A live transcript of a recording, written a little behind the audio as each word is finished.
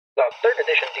The 3rd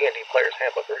edition D&D Player's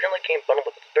Handbook originally came bundled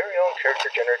with its very own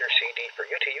character generator CD for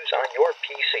you to use on your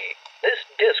PC. This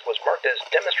disc was marked as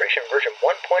Demonstration Version 1.0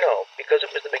 because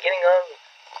it was the beginning of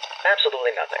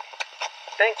absolutely nothing.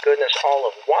 Thank goodness all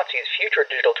of WotC's future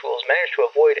digital tools managed to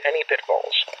avoid any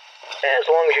pitfalls. As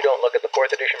long as you don't look at the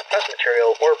 4th edition press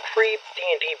material or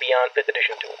pre-D&D Beyond 5th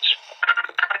edition tools.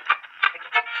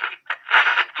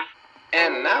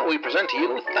 And now we present to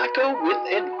you THACO with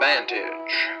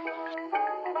Advantage.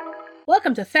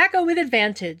 Welcome to THACO with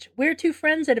Advantage. We're two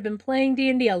friends that have been playing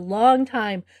D&D a long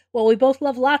time. While we both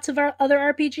love lots of our other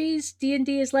RPGs,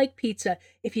 D&D is like pizza.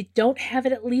 If you don't have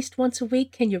it at least once a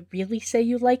week, can you really say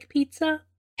you like pizza?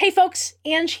 Hey folks,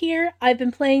 Ange here. I've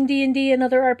been playing D&D and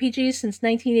other RPGs since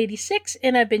 1986,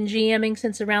 and I've been GMing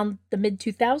since around the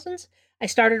mid-2000s. I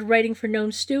started writing for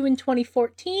Gnome Stew in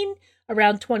 2014.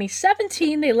 Around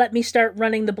 2017, they let me start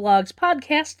running the blog's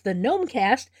podcast, the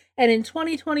Gnomecast, and in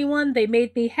 2021, they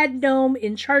made me head gnome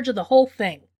in charge of the whole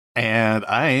thing. And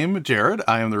I'm Jared.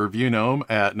 I am the review gnome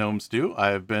at Gnome Stew.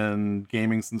 I've been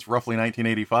gaming since roughly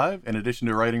 1985. In addition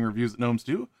to writing reviews at Gnome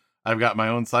Stew, I've got my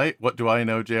own site,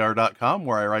 whatdoiknowjr.com,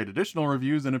 where I write additional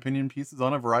reviews and opinion pieces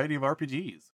on a variety of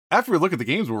RPGs. After we look at the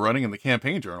games we're running in the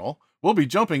campaign journal, we'll be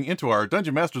jumping into our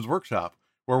Dungeon Master's Workshop,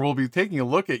 where we'll be taking a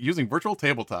look at using virtual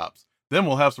tabletops. Then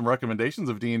we'll have some recommendations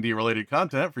of D&D related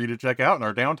content for you to check out in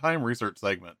our downtime research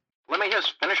segment. Let me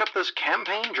just finish up this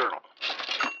campaign journal.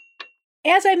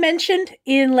 As I mentioned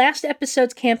in last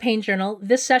episode's campaign journal,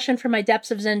 this session for my Depths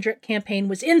of Zendrick campaign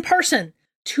was in person.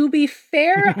 To be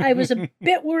fair, I was a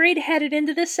bit worried headed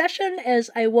into this session as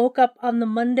I woke up on the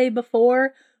Monday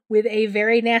before with a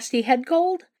very nasty head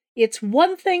cold. It's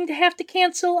one thing to have to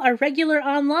cancel our regular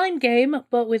online game,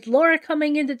 but with Laura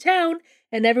coming into town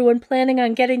and everyone planning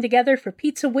on getting together for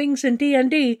pizza, wings, and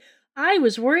D&D, I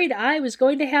was worried I was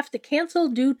going to have to cancel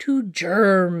due to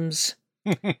germs.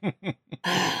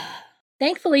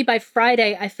 Thankfully, by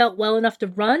Friday, I felt well enough to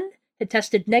run, had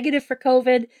tested negative for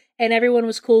COVID, and everyone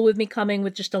was cool with me coming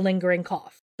with just a lingering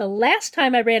cough. The last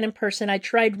time I ran in person, I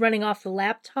tried running off the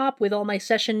laptop with all my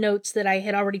session notes that I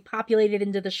had already populated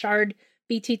into the Shard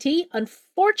BTT.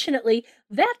 Unfortunately,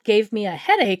 that gave me a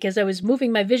headache as I was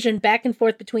moving my vision back and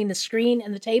forth between the screen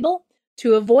and the table.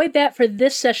 To avoid that for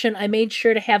this session, I made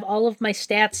sure to have all of my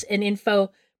stats and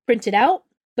info printed out.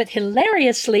 But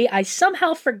hilariously, I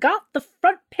somehow forgot the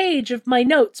front page of my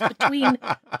notes between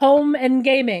home and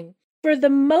gaming. For the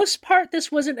most part,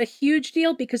 this wasn't a huge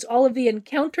deal because all of the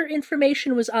encounter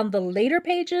information was on the later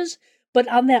pages, but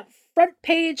on that front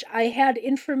page, I had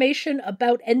information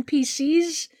about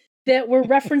NPCs that were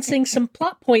referencing some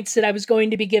plot points that I was going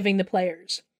to be giving the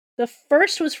players. The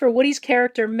first was for Woody's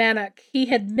character, Manak. He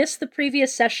had missed the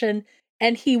previous session,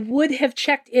 and he would have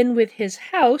checked in with his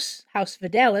house, House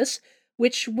Vidalis,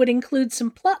 which would include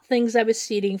some plot things I was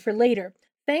seeding for later.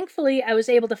 Thankfully, I was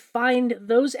able to find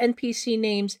those NPC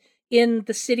names in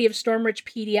the City of Stormrich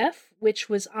PDF, which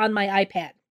was on my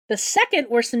iPad. The second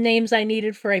were some names I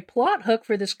needed for a plot hook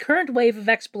for this current wave of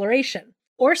exploration.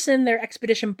 Orson, their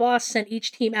expedition boss, sent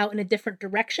each team out in a different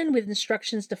direction with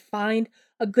instructions to find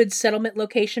a good settlement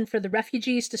location for the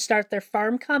refugees to start their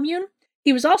farm commune.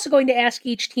 He was also going to ask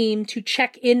each team to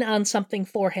check in on something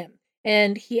for him,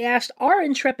 and he asked our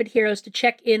intrepid heroes to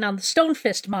check in on the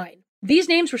Stonefist mine. These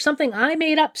names were something I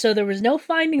made up, so there was no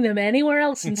finding them anywhere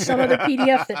else in some other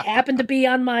PDF that happened to be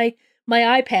on my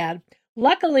iPad.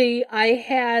 Luckily, I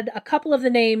had a couple of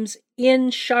the names in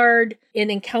Shard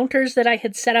in encounters that I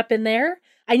had set up in there.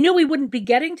 I knew we wouldn't be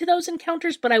getting to those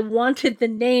encounters, but I wanted the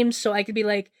names so I could be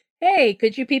like, hey,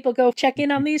 could you people go check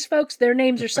in on these folks? Their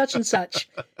names are such and such.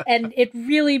 And it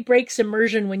really breaks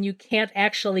immersion when you can't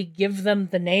actually give them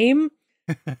the name.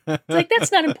 It's like,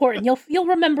 that's not important. You'll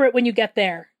remember it when you get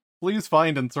there. Please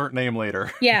find insert name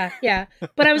later. Yeah.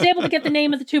 But I was able to get the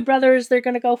name of the two brothers they're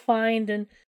going to go find, and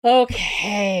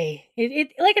okay.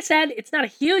 It like I said, it's not a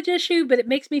huge issue, but it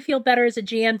makes me feel better as a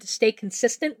GM to stay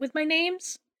consistent with my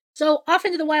names. So off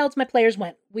into the wilds my players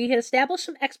went. We had established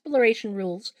some exploration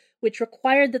rules, which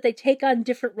required that they take on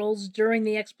different roles during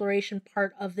the exploration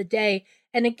part of the day,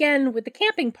 and again with the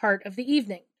camping part of the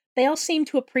evening. They all seemed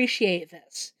to appreciate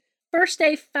this. First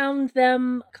day found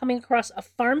them coming across a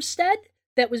farmstead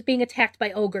that was being attacked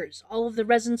by ogres. All of the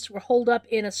residents were holed up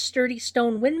in a sturdy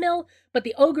stone windmill, but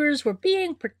the ogres were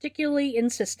being particularly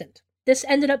insistent. This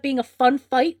ended up being a fun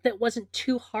fight that wasn't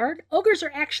too hard. Ogres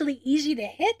are actually easy to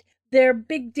hit. Their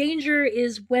big danger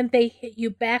is when they hit you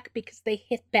back because they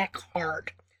hit back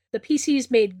hard. The PCs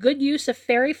made good use of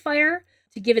fairy fire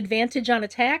to give advantage on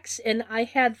attacks, and I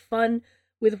had fun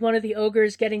with one of the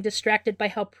ogres getting distracted by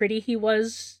how pretty he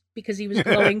was because he was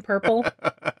glowing purple.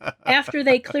 After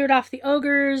they cleared off the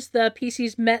ogres, the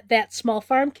PCs met that small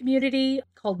farm community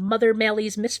called Mother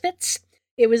Mally's Misfits.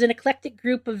 It was an eclectic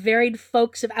group of varied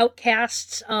folks of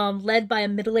outcasts, led by a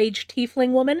middle-aged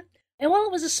tiefling woman. And while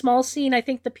it was a small scene, I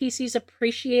think the PCs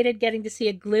appreciated getting to see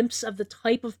a glimpse of the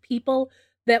type of people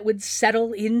that would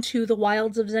settle into the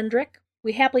wilds of Zendrick.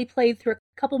 We happily played through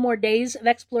a couple more days of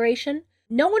exploration.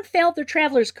 No one failed their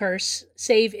traveler's curse,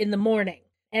 save in the morning.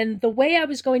 And the way I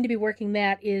was going to be working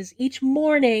that is each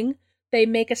morning they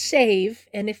make a save,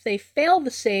 and if they fail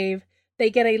the save, they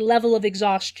get a level of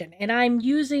exhaustion. And I'm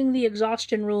using the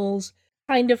exhaustion rules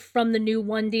kind of from the new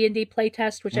 1D&D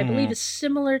playtest, which I believe is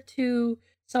similar to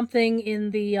something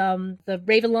in the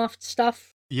Ravenloft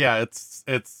stuff. Yeah,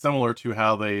 it's similar to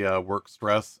how they work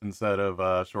stress instead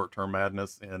of short-term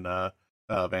madness in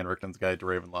Van Richten's Guide to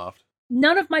Ravenloft.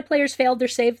 None of my players failed their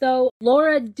save, though.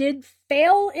 Laura did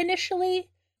fail initially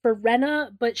for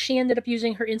Rena, but she ended up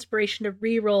using her inspiration to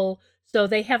reroll, so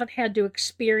they haven't had to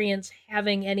experience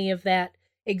having any of that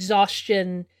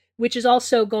exhaustion, which is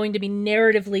also going to be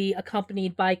narratively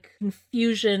accompanied by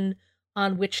confusion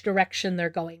on which direction they're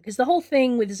going. Because the whole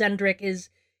thing with Zendrick is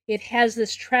it has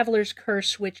this traveler's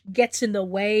curse which gets in the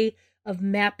way of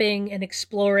mapping and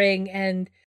exploring and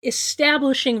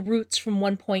establishing routes from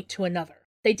one point to another.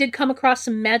 They did come across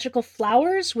some magical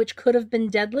flowers, which could have been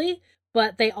deadly,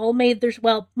 but they all made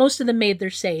most of them made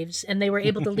their saves, and they were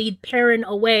able to lead Perrin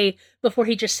away before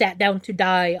he just sat down to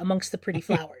die amongst the pretty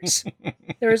flowers.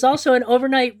 There was also an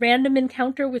overnight random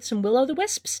encounter with some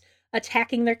will-o'-the-wisps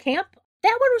attacking their camp.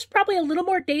 That one was probably a little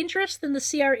more dangerous than the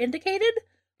CR indicated,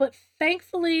 but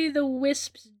thankfully the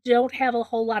wisps don't have a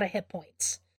whole lot of hit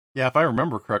points. Yeah, if I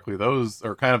remember correctly, those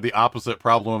are kind of the opposite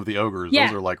problem of the ogres. Yeah.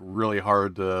 Those are like really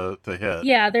hard to hit.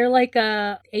 Yeah, they're like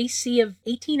a AC of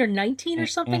 18 or 19 or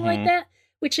something like that,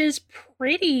 which is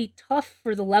pretty tough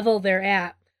for the level they're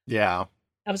at. Yeah.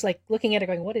 I was like looking at it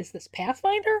going, what is this,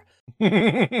 Pathfinder?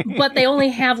 But they only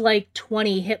have like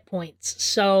 20 hit points,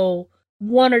 so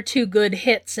 1 or 2 good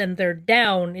hits and they're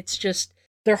down. It's just,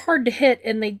 they're hard to hit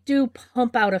and they do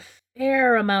pump out a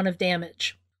fair amount of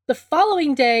damage. The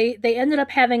following day, they ended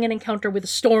up having an encounter with a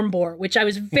storm boar, which I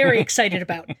was very excited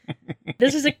about.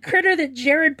 This is a critter that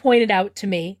Jared pointed out to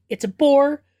me. It's a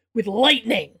boar with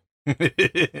lightning.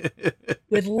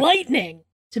 With lightning!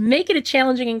 To make it a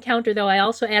challenging encounter, though, I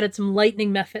also added some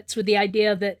lightning methods with the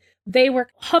idea that they were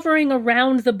hovering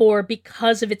around the boar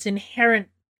because of its inherent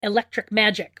electric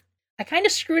magic. I kind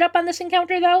of screwed up on this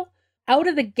encounter, though. Out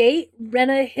of the gate,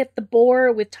 Rena hit the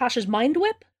boar with Tasha's Mind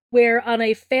Whip, where on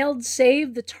a failed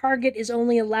save, the target is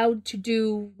only allowed to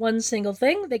do one single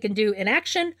thing. They can do an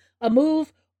action, a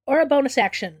move, or a bonus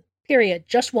action. Period.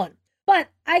 Just one. But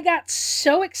I got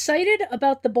so excited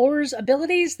about the boar's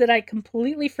abilities that I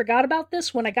completely forgot about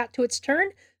this when I got to its turn.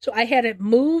 So I had it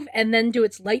move and then do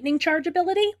its lightning charge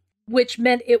ability, which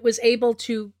meant it was able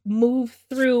to move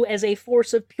through as a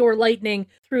force of pure lightning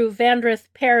through Vandrith,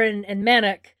 Perrin, and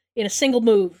Manik in a single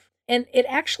move. And it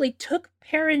actually took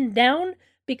Perrin down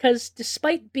because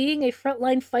despite being a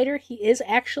frontline fighter, he is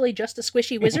actually just a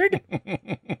squishy wizard.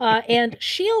 And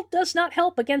shield does not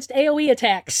help against AoE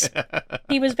attacks.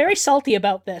 He was very salty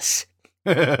about this.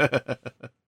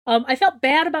 I felt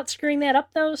bad about screwing that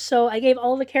up, though, so I gave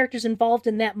all the characters involved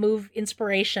in that move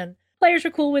inspiration. Players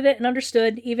were cool with it and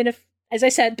understood, even if, as I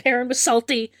said, Perrin was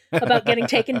salty about getting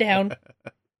taken down.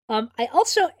 I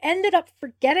also ended up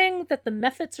forgetting that the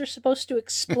methods are supposed to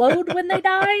explode when they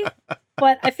die,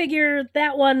 but I figure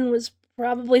that one was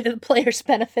probably the player's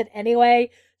benefit anyway,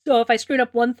 so if I screwed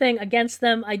up one thing against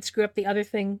them, I'd screw up the other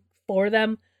thing for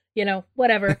them. You know,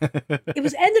 whatever. It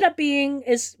was ended up being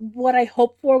is what I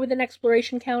hoped for with an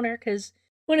exploration counter, because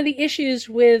one of the issues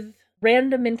with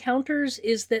random encounters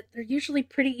is that they're usually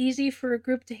pretty easy for a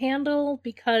group to handle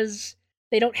because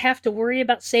they don't have to worry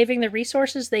about saving their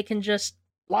resources. They can just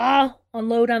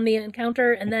unload on the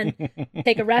encounter and then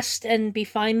take a rest and be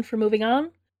fine for moving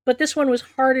on. But this one was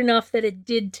hard enough that it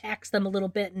did tax them a little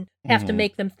bit and have to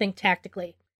make them think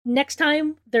tactically. Next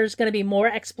time, there's going to be more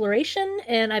exploration,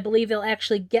 and I believe they'll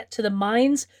actually get to the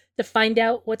mines to find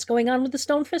out what's going on with the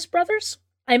Stonefist brothers.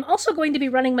 I'm also going to be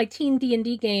running my teen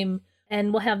D&D game,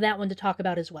 and we'll have that one to talk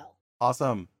about as well.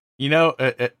 Awesome. You know,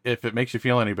 if it makes you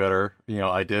feel any better, you know,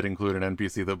 I did include an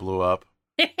NPC that blew up.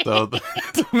 So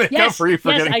to make up for you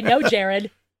forgetting. Yes, I know,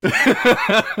 Jared.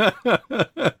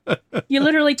 You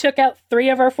literally took out 3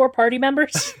 of our 4 party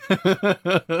members.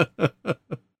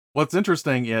 What's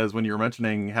interesting is when you're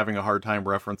mentioning having a hard time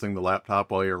referencing the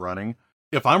laptop while you're running,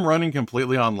 if I'm running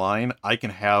completely online, I can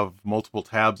have multiple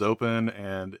tabs open,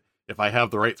 and if I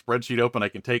have the right spreadsheet open, I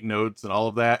can take notes and all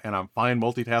of that, and I'm fine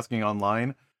multitasking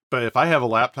online. But if I have a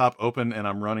laptop open and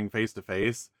I'm running face to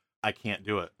face, I can't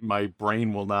do it. My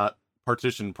brain will not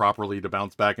partition properly to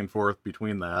bounce back and forth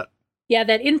between that. Yeah,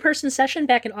 that in-person session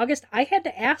back in August, I had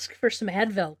to ask for some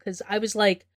Advil because I was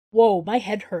like, "Whoa, my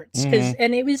head hurts."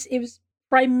 And it was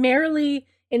primarily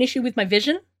an issue with my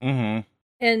vision. Mm-hmm.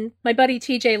 And my buddy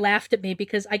TJ laughed at me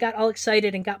because I got all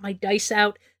excited and got my dice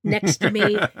out next to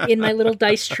me in my little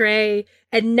dice tray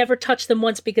and never touched them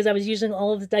once because I was using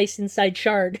all of the dice inside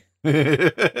Shard.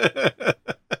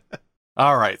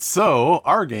 All right, so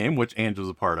our game, which Ange was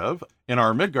a part of, in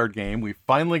our Midgard game, we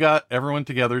finally got everyone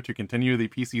together to continue the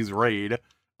PC's raid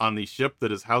on the ship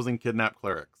that is housing kidnapped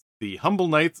clerics. The Humble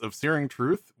Knights of Searing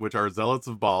Truth, which are zealots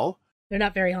of Baal. They're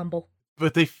not very humble.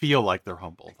 But they feel like they're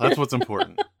humble. That's what's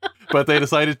important. But they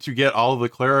decided to get all of the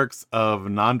clerics of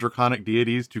non-draconic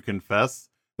deities to confess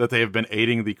that they have been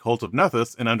aiding the cult of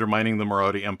Nethys in undermining the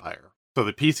Marodi Empire. So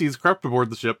the PCs crept aboard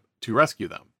the ship to rescue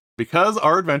them. Because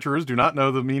our adventurers do not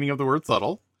know the meaning of the word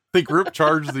subtle, the group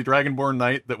charged the Dragonborn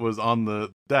Knight that was on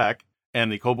the deck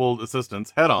and the Kobold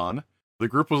assistants head on. The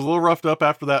group was a little roughed up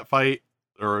after that fight,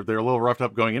 or they're a little roughed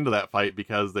up going into that fight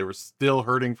because they were still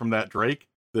hurting from that drake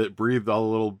that breathed all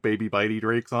the little baby bitey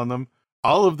drakes on them.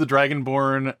 All of the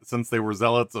Dragonborn, since they were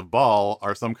zealots of Baal,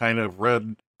 are some kind of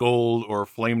red, gold, or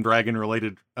flame dragon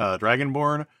related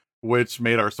Dragonborn, which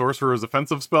made our sorcerer's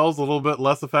offensive spells a little bit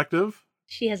less effective.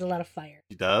 She has a lot of fire.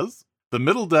 She does. The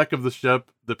middle deck of the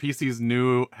ship, the PCs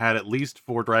knew had at least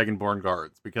 4 Dragonborn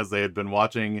guards because they had been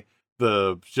watching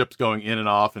the ships going in and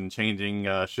off and changing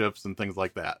shifts and things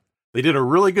like that. They did a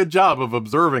really good job of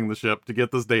observing the ship to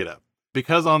get this data.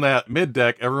 Because on that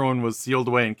mid-deck, everyone was sealed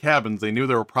away in cabins, they knew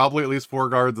there were probably at least 4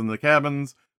 guards in the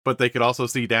cabins, but they could also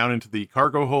see down into the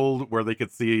cargo hold where they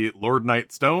could see Lord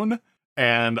Knight Stone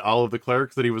and all of the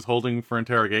clerics that he was holding for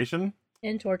interrogation.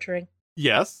 And torturing.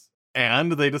 Yes,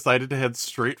 and they decided to head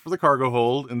straight for the cargo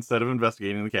hold instead of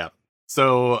investigating the cabin.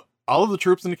 So all of the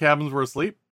troops in the cabins were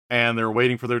asleep, and they were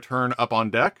waiting for their turn up on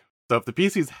deck. So if the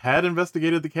PCs had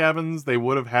investigated the cabins, they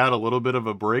would have had a little bit of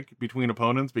a break between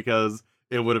opponents because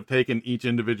it would have taken each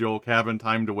individual cabin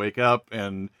time to wake up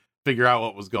and figure out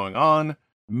what was going on.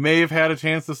 May have had a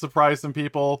chance to surprise some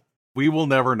people. We will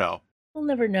never know. We'll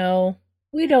never know.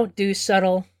 We don't do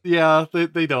subtle. Yeah,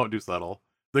 they don't do subtle.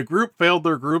 The group failed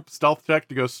their group stealth check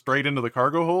to go straight into the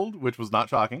cargo hold, which was not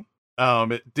shocking.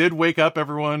 It did wake up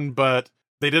everyone, but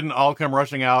they didn't all come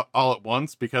rushing out all at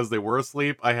once because they were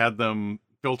asleep. I had them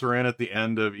filter in at the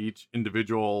end of each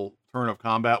individual turn of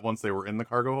combat once they were in the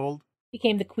cargo hold.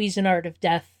 Became the Cuisinart of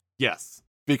death. Yes.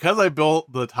 Because I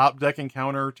built the top deck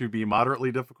encounter to be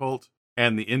moderately difficult,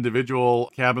 and the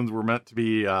individual cabins were meant to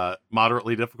be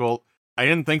moderately difficult, I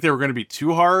didn't think they were going to be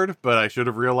too hard, but I should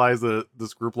have realized that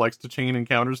this group likes to chain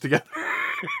encounters together.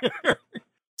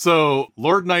 So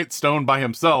Lord Knight Stone by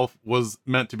himself was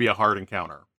meant to be a hard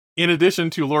encounter. In addition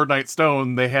to Lord Knight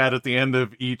Stone, they had at the end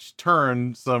of each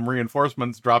turn some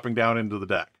reinforcements dropping down into the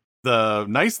deck. The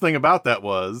nice thing about that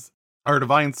was our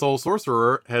Divine Soul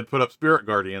Sorcerer had put up Spirit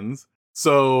Guardians,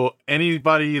 so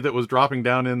anybody that was dropping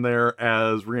down in there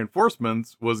as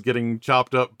reinforcements was getting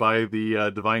chopped up by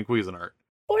the Divine Cuisinart.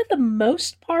 For the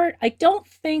most part, I don't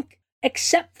think,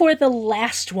 except for the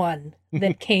last one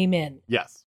that came in.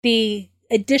 Yes. The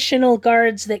additional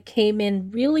guards that came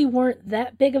in really weren't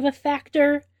that big of a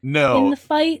factor in the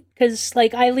fight, because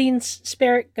like Eileen's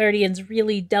Spirit Guardians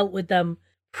really dealt with them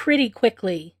pretty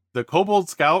quickly. The Kobold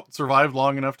Scout survived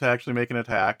long enough to actually make an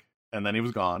attack, and then he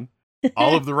was gone.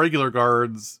 All of the regular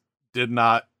guards did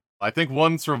not. I think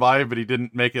one survived, but he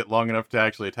didn't make it long enough to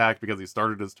actually attack because he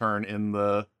started his turn in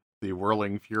the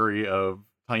whirling fury of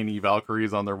tiny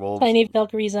Valkyries on their wolves. Tiny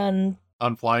Valkyries on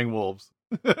flying wolves.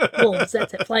 Wolves,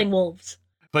 that's it, flying wolves.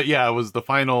 But yeah, it was the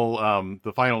final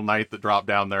knight that dropped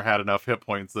down there had enough hit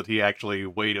points that he actually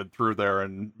waded through there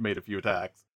and made a few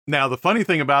attacks. Now, the funny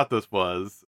thing about this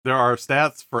was there are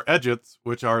stats for Edgets,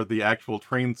 which are the actual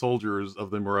trained soldiers of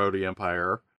the Marodi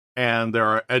Empire, and there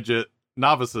are Edget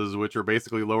novices, which are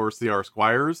basically lower CR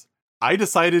squires. I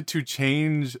decided to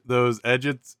change those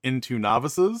Edgets into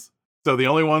novices. So the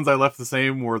only ones I left the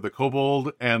same were the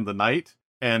Kobold and the Knight,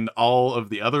 and all of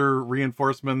the other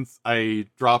reinforcements I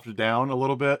dropped down a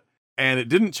little bit. And it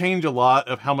didn't change a lot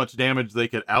of how much damage they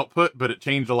could output, but it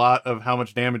changed a lot of how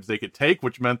much damage they could take,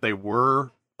 which meant they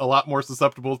were a lot more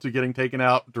susceptible to getting taken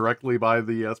out directly by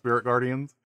the Spirit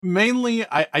Guardians. Mainly,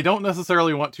 I don't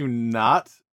necessarily want to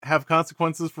not have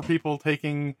consequences for people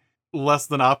taking less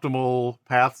than optimal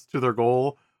paths to their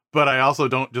goal, but I also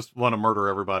don't just want to murder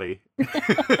everybody.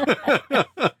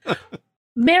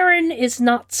 Marin is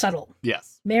not subtle.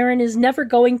 Yes. Marin is never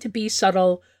going to be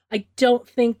subtle. I don't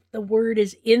think the word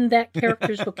is in that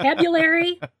character's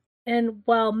vocabulary. And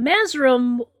while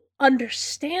Mazrim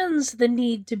understands the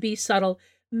need to be subtle,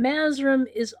 Mazrim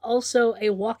is also a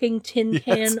walking tin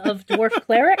can of dwarf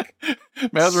cleric.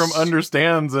 Mazrim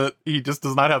understands that he just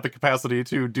does not have the capacity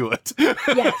to do it.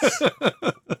 Yes.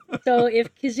 So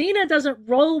if Kazina doesn't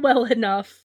roll well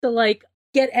enough to, like,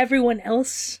 get everyone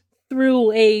else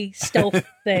through a stealth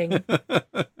thing,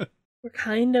 we're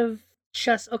kind of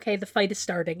just, okay, the fight is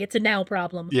starting. It's a now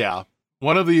problem. Yeah.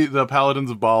 One of the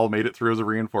Paladins of Baal made it through as a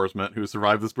reinforcement who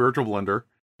survived the Spiritual Blender,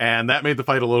 and that made the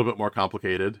fight a little bit more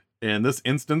complicated. In this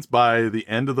instance, by the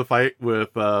end of the fight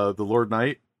with the Lord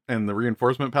Knight and the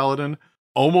reinforcement Paladin,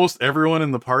 almost everyone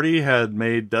in the party had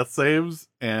made death saves,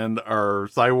 and our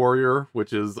Psy Warrior,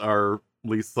 which is our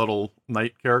least subtle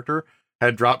knight character,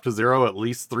 had dropped to 0 at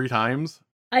least 3 times.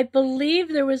 I believe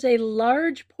there was a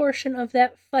large portion of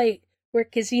that fight where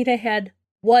Kazina had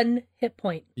 1 hit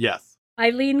point. Yes.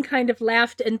 Eileen kind of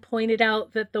laughed and pointed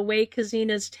out that the way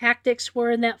Kazina's tactics were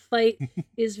in that fight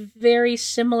is very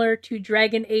similar to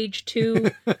Dragon Age 2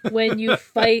 when you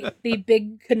fight the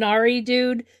big Canary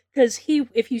dude. Because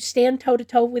if you stand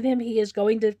toe-to-toe with him, he is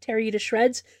going to tear you to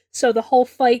shreds. So the whole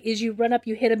fight is you run up,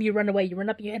 you hit him, you run away. You run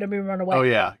up, you hit him, you run away. Oh,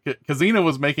 yeah. Kazina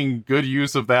was making good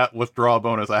use of that withdraw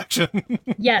bonus action.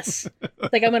 Yes.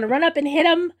 Like, I'm going to run up and hit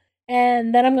him,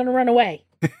 and then I'm going to run away.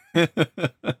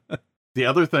 The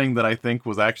other thing that I think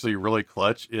was actually really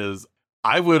clutch is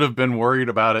I would have been worried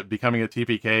about it becoming a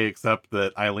TPK, except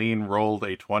that Eileen rolled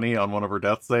a 20 on one of her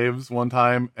death saves one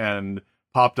time and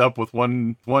popped up with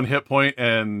one hit point,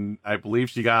 and I believe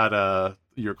she got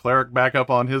your cleric back up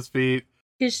on his feet.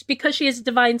 Because she is a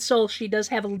divine soul, she does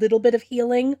have a little bit of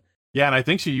healing. Yeah, and I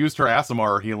think she used her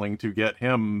Aasimar healing to get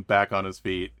him back on his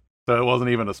feet. So it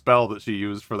wasn't even a spell that she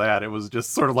used for that. It was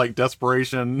just sort of like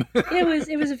desperation.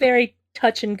 It was a very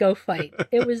touch and go fight.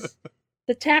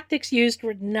 The tactics used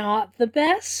were not the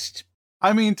best.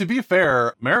 I mean, to be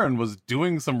fair, Marin was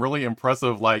doing some really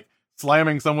impressive, like,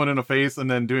 slamming someone in the face and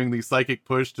then doing the psychic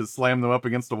push to slam them up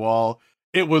against a wall.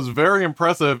 It was very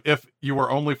impressive if you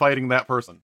were only fighting that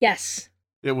person. Yes.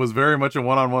 It was very much a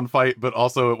one-on-one fight, but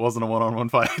also it wasn't a one-on-one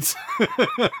fight.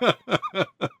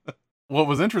 What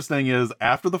was interesting is,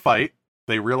 after the fight,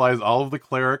 they realized all of the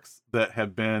clerics that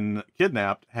had been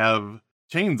kidnapped have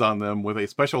chains on them with a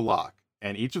special lock,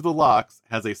 and each of the locks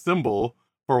has a symbol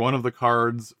for one of the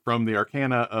cards from the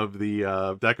Arcana of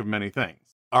the Deck of Many Things.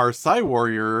 Our Psy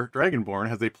Warrior Dragonborn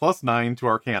has a +9 to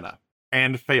Arcana,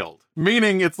 and failed.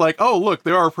 Meaning it's like, oh, look,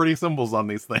 there are pretty symbols on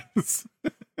these things.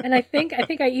 And I think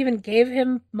I even gave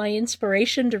him my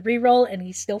inspiration to reroll, and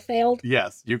he still failed.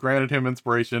 Yes, you granted him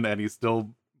inspiration, and he still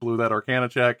blew that Arcana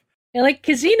check. And, like,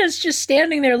 Kazina's just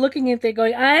standing there looking at it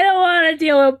going, I don't want to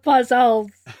deal with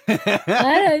puzzles.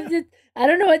 I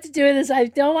don't know what to do with this. I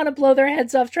don't want to blow their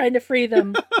heads off trying to free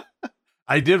them.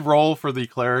 I did roll for the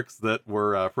clerics that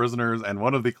were prisoners, and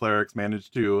one of the clerics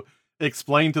managed to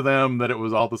explain to them that it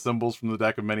was all the symbols from the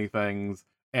Deck of Many Things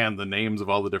and the names of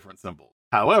all the different symbols.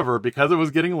 However, because it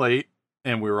was getting late,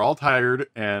 and we were all tired,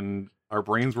 and our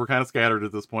brains were kind of scattered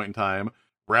at this point in time,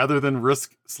 rather than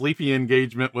risk sleepy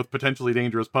engagement with potentially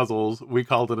dangerous puzzles, we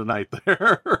called it a night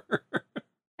there.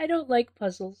 I don't like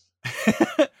puzzles.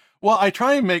 Well, I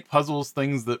try and make puzzles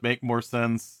things that make more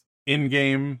sense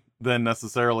in-game than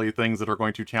necessarily things that are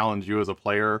going to challenge you as a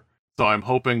player. So I'm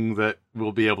hoping that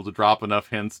we'll be able to drop enough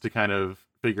hints to kind of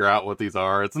figure out what these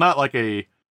are. It's not like a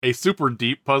super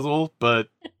deep puzzle, but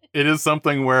it is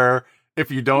something where if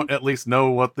you don't at least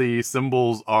know what the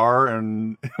symbols are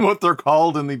and what they're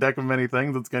called in the Deck of Many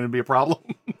Things, it's going to be a problem.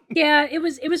 Yeah, it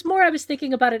was more I was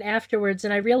thinking about it afterwards,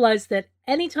 and I realized that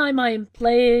anytime I am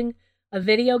playing a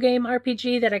video game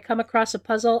RPG that I come across a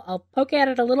puzzle, I'll poke at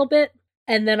it a little bit,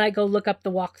 and then I go look up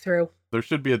the walkthrough. There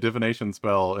should be a divination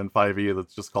spell in 5e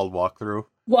that's just called walkthrough.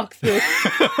 Walkthrough.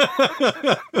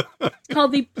 It's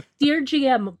called the Dear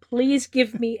GM, please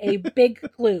give me a big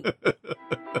clue.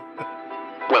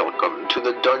 Welcome to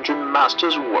the Dungeon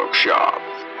Master's Workshop.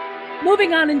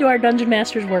 Moving on into our Dungeon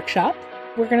Master's Workshop,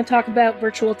 we're going to talk about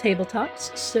virtual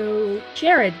tabletops. So,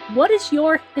 Jared, what is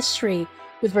your history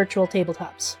with virtual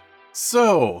tabletops?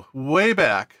 So, way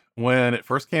back when it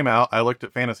first came out, I looked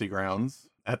at Fantasy Grounds.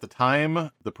 At the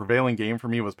time, the prevailing game for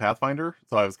me was Pathfinder,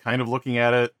 so I was kind of looking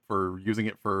at it for using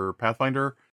it for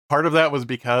Pathfinder. Part of that was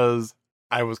because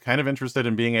I was kind of interested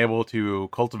in being able to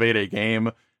cultivate a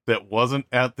game that wasn't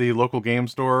at the local game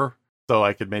store, so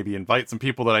I could maybe invite some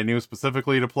people that I knew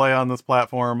specifically to play on this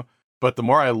platform. But the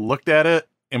more I looked at it,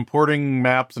 importing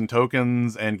maps and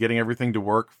tokens and getting everything to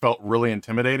work felt really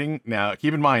intimidating. Now,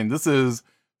 keep in mind, this is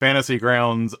Fantasy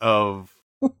Grounds of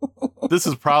This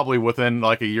is probably within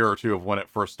like a year or two of when it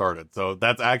first started. So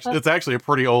it's actually a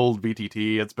pretty old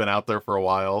VTT. It's been out there for a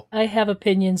while. I have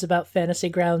opinions about Fantasy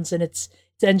Grounds and its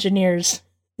engineers.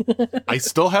 I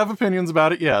still have opinions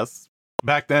about it, yes.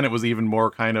 Back then it was even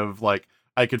more kind of like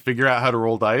I could figure out how to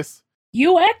roll dice.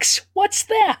 UX? What's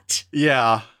that?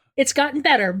 Yeah. It's gotten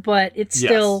better, but it's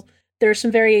still, there's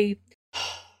some very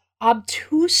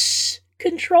obtuse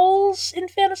controls in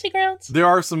Fantasy Grounds. There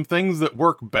are some things that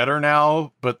work better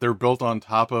now, but they're built on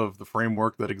top of the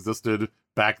framework that existed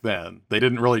back then. They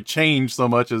didn't really change so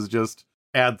much as just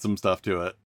add some stuff to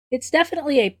it. It's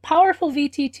definitely a powerful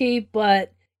VTT,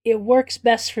 but it works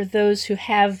best for those who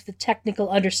have the technical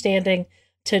understanding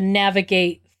to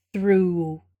navigate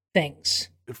through things.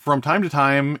 From time to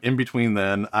time, in between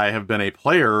then, I have been a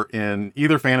player in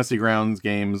either Fantasy Grounds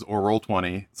games or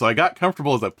Roll20, so I got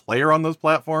comfortable as a player on those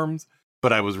platforms,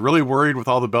 but I was really worried with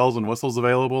all the bells and whistles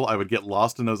available, I would get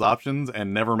lost in those options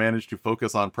and never manage to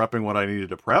focus on prepping what I needed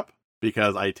to prep,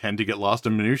 because I tend to get lost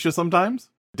in minutia sometimes.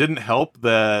 It didn't help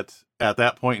that at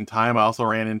that point in time, I also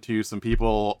ran into some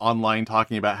people online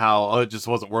talking about how it just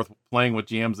wasn't worth playing with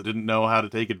GMs that didn't know how to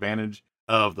take advantage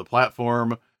of the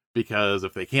platform, because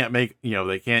if they can't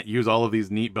they can't use all of these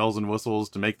neat bells and whistles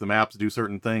to make the maps do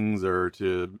certain things or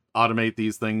to automate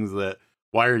these things, that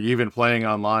why are you even playing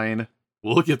online?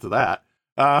 We'll get to that.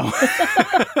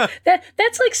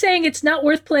 That's like saying it's not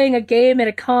worth playing a game at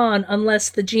a con unless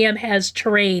the GM has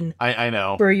terrain. I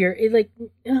know. For your,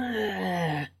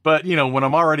 But, when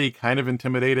I'm already kind of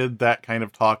intimidated, that kind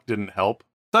of talk didn't help.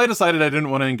 So I decided I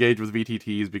didn't want to engage with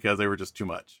VTTs because they were just too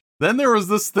much. Then there was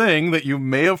this thing that you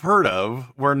may have heard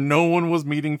of where no one was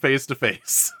meeting face to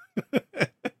face.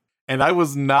 And I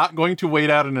was not going to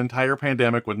wait out an entire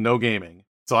pandemic with no gaming.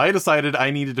 So I decided I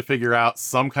needed to figure out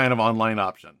some kind of online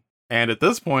option. And at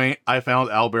this point, I found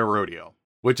Owlbear Rodeo,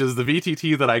 which is the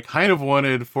VTT that I kind of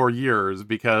wanted for years,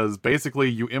 because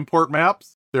basically you import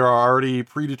maps. There are already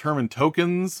predetermined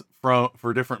tokens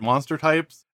for different monster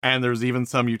types, and there's even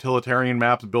some utilitarian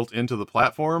maps built into the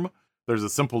platform. There's a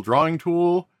simple drawing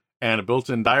tool and a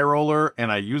built-in die roller,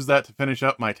 and I used that to finish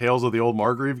up my Tales of the Old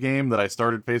Margrave game that I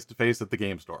started face-to-face at the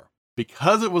game store.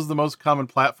 Because it was the most common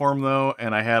platform, though,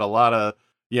 and I had a lot of,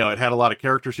 it had a lot of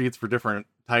character sheets for different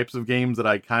types of games that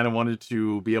I kind of wanted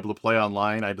to be able to play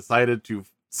online, I decided to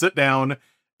sit down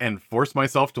and force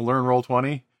myself to learn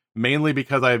Roll20, mainly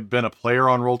because I've been a player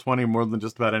on Roll20 more than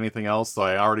just about anything else, so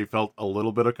I already felt a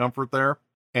little bit of comfort there.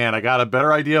 And I got a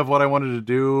better idea of what I wanted to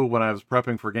do when I was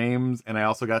prepping for games, and I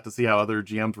also got to see how other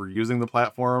GMs were using the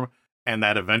platform, and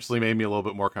that eventually made me a little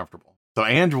bit more comfortable. So,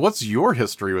 Andrew, what's your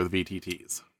history with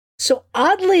VTTs? So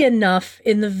oddly enough,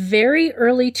 in the very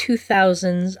early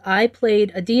 2000s, I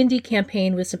played a D&D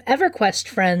campaign with some EverQuest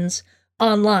friends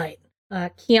online.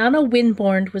 Kiana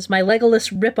Winborn was my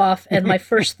Legolas ripoff and my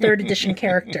first 3rd edition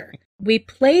character. We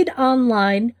played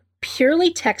online,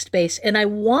 purely text-based, and I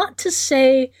want to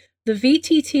say the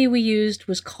VTT we used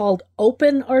was called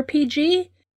Open RPG.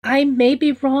 I may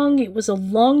be wrong, it was a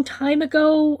long time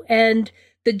ago, and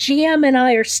the GM and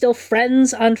I are still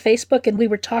friends on Facebook, and we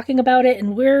were talking about it,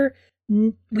 and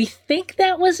we think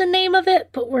that was the name of it,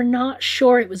 but we're not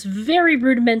sure. It was very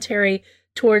rudimentary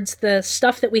towards the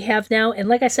stuff that we have now, and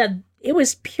like I said, it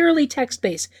was purely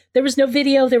text-based. There was no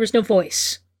video, there was no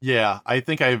voice. Yeah, I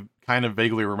think I kind of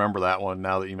vaguely remember that one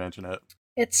now that you mention it.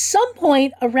 At some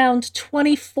point around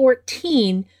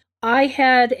 2014, I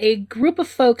had a group of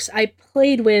folks I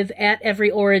played with at Every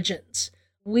Origins.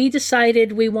 We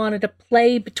decided we wanted to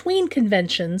play between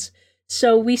conventions,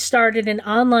 so we started an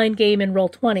online game in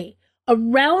Roll20.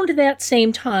 Around that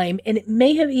same time, and it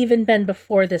may have even been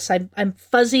before this, I'm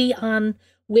fuzzy on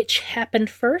which happened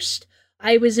first,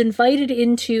 I was invited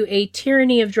into a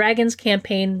Tyranny of Dragons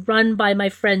campaign run by my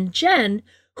friend Jen,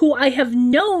 who I have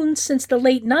known since the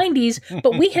late 90s,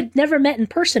 but we had never met in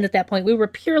person at that point. We were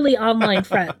purely online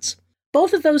friends.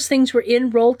 Both of those things were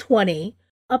in Roll20.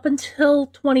 Up until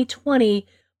 2020,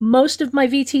 most of my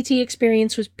VTT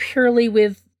experience was purely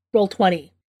with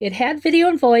Roll20. It had video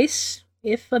and voice,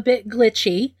 if a bit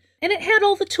glitchy, and it had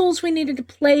all the tools we needed to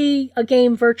play a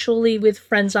game virtually with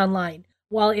friends online.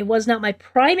 While it was not my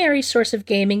primary source of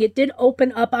gaming, it did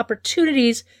open up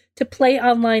opportunities to play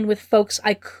online with folks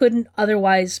I couldn't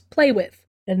otherwise play with.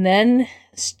 And then,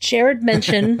 as Jared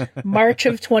mentioned, March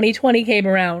of 2020 came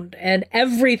around, and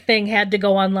everything had to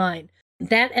go online.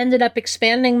 That ended up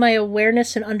expanding my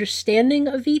awareness and understanding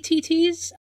of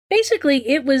VTTs. Basically,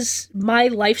 it was my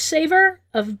lifesaver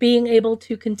of being able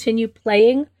to continue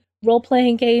playing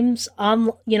role-playing games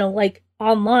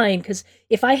online, because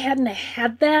if I hadn't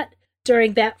had that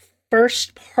during that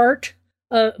first part,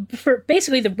 for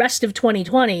basically the rest of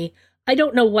 2020, I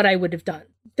don't know what I would have done.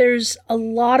 there's a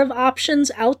lot of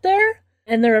options out there,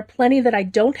 and there are plenty that I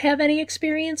don't have any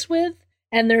experience with,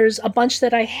 and there's a bunch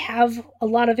that I have a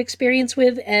lot of experience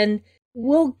with, and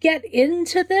we'll get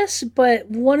into this, but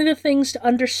one of the things to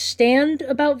understand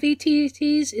about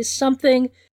VTTs is something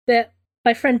that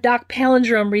my friend Doc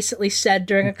Palindrome recently said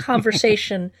during a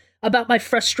conversation about my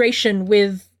frustration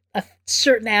with a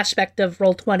certain aspect of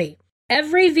Roll20.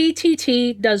 Every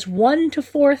VTT does 1 to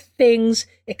 4 things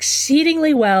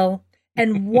exceedingly well,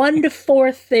 and 1 to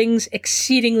 4 things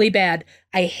exceedingly bad.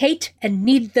 I hate and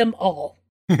need them all.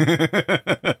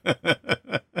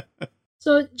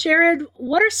 So, Jared,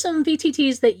 what are some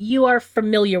VTTs that you are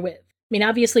familiar with? I mean,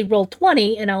 obviously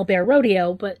Roll20 and Owlbear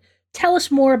Rodeo, but tell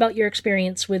us more about your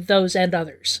experience with those and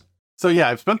others. So yeah,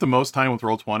 I've spent the most time with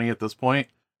Roll20 at this point,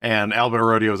 and Owlbear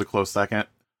Rodeo is a close second.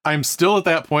 I'm still at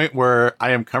that point where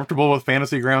I am comfortable with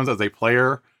Fantasy Grounds as a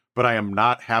player, but I am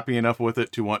not happy enough with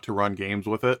it to want to run games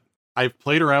with it. I've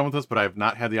played around with this, but I've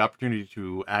not had the opportunity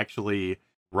to actually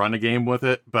run a game with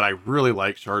it, but I really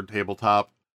like Shard Tabletop.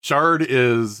 Shard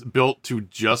is built to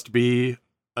just be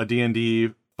a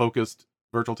D&D focused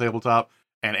virtual tabletop,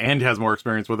 and Anne has more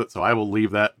experience with it, so I will leave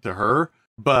that to her.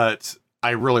 But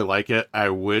I really like it. I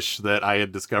wish that I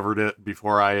had discovered it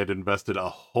before I had invested a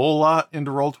whole lot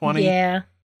into Roll20. Yeah.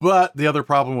 But the other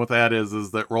problem with that is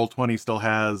that Roll20 still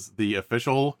has the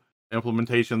official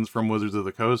implementations from Wizards of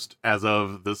the Coast as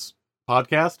of this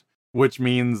podcast, which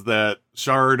means that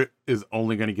Shard is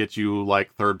only going to get you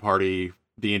like third-party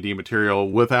D&D material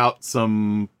without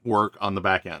some work on the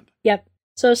back end. Yep.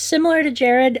 So similar to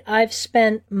Jared, I've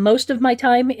spent most of my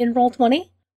time in Roll20.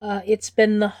 It's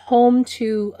been the home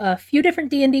to a few different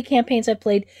D&D campaigns I've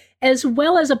played, as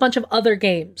well as a bunch of other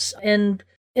games. And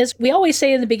as we always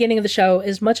say in the beginning of the show,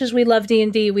 as much as we love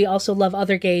D&D, we also love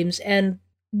other games. And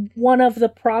one of the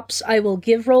props I will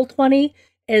give Roll20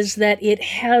 is that it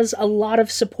has a lot of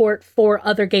support for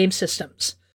other game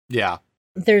systems. Yeah.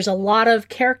 There's a lot of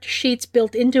character sheets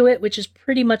built into it, which is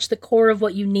pretty much the core of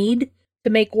what you need to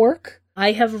make work.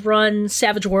 I have run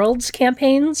Savage Worlds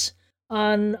campaigns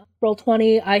on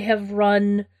Roll20. I have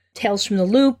run Tales from the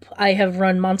Loop. I have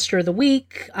run Monster of the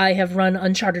Week. I have run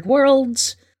Uncharted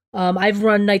Worlds. I've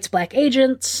run Night's Black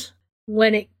Agents.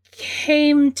 When it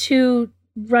came to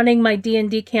running my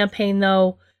D&D campaign,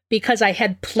 though, because I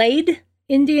had played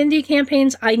in D&D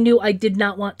campaigns, I knew I did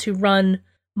not want to run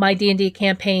my D&D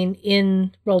campaign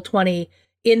in Roll20,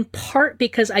 in part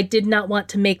because I did not want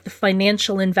to make the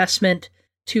financial investment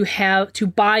to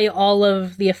buy all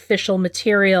of the official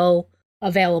material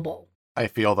available. I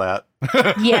feel that.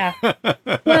 Yeah.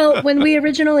 Well, when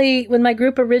my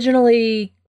group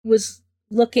originally was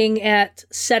looking at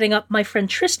setting up my friend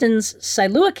Tristan's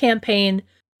Silua campaign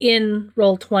in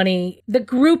Roll20, the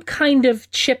group kind of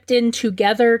chipped in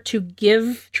together to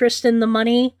give Tristan the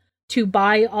money to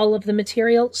buy all of the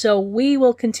material. So we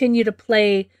will continue to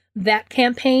play that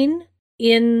campaign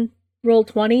in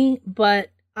Roll20, but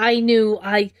I knew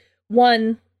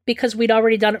because we'd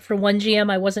already done it for one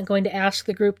GM, I wasn't going to ask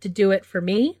the group to do it for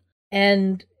me.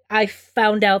 And I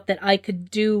found out that I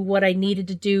could do what I needed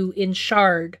to do in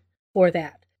Shard for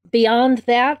that. Beyond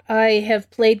that, I have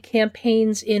played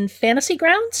campaigns in Fantasy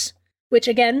Grounds, which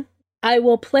again, I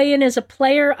will play in as a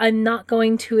player. I'm not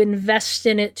going to invest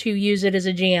in it to use it as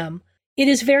a GM. It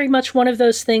is very much one of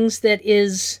those things it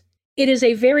is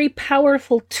a very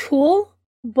powerful tool,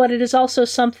 but it is also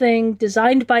something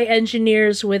designed by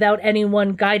engineers without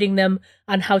anyone guiding them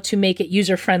on how to make it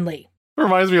user-friendly.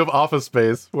 Reminds me of Office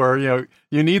Space, where,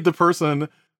 you need the person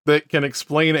that can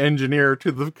explain engineer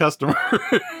to the customers.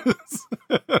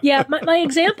 Yeah, my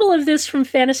example of this from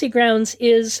Fantasy Grounds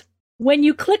is when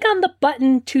you click on the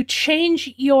button to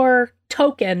change your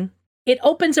token, it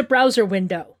opens a browser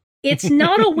window. It's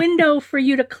not a window for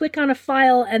you to click on a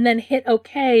file and then hit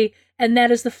OK, and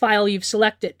that is the file you've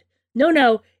selected.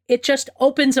 No, it just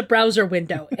opens a browser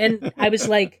window. And I was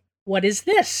like, what is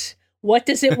this? What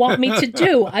does it want me to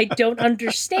do? I don't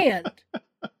understand.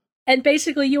 And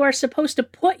basically, you are supposed to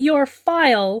put your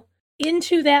file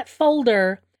into that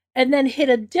folder and then hit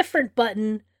a different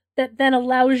button that then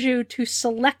allows you to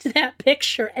select that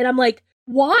picture. And I'm like,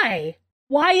 why?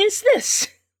 Why is this?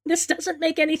 This doesn't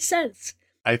make any sense.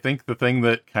 I think the thing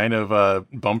that kind of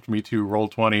bumped me to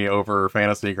Roll20 over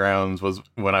Fantasy Grounds was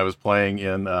when I was playing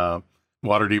in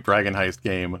Waterdeep Dragon Heist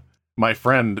game. My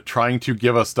friend trying to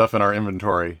give us stuff in our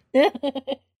inventory.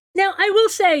 Now, I will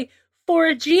say, for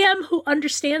a GM who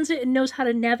understands it and knows how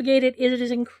to navigate it, it is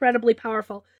incredibly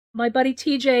powerful. My buddy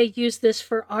TJ used this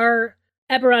for our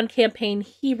Eberron campaign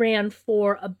he ran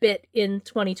for a bit in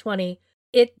 2020.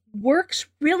 It works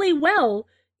really well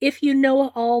if you know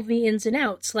all the ins and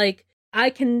outs. Like, I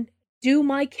can do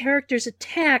my character's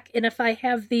attack, and if I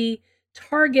have the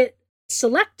target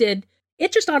selected,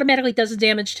 it just automatically does the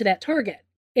damage to that target.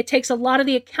 It takes a lot of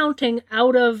the accounting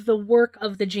out of the work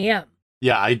of the GM.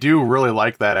 Yeah, I do really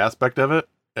like that aspect of it.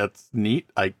 It's neat.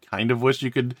 I kind of wish you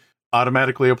could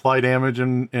automatically apply damage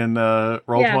in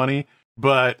Roll20,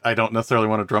 but I don't necessarily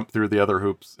want to jump through the other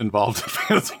hoops involved in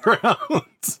Fantasy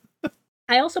Grounds.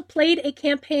 I also played a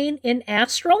campaign in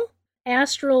Astral.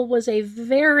 Astral was a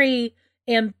very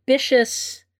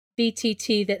ambitious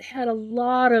VTT that had a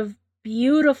lot of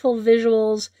beautiful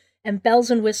visuals and bells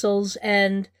and whistles,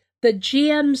 and the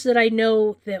GMs that I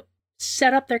know that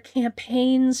set up their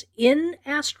campaigns in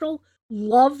Astral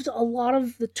loved a lot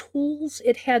of the tools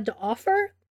it had to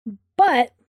offer,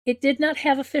 but it did not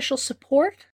have official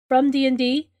support from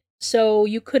D&D, so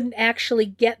you couldn't actually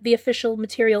get the official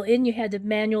material in. You had to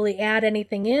manually add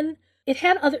anything in. It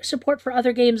had other support for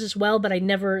other games as well, but I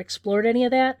never explored any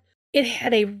of that. It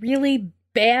had a really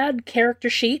bad character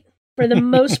sheet. For the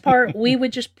most part, we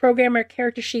would just program our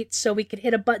character sheets so we could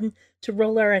hit a button to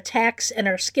roll our attacks and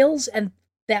our skills, and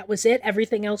that was it.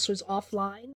 Everything else was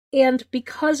offline. And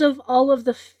because of all of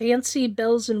the fancy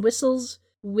bells and whistles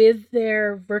with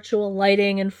their virtual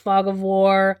lighting and fog of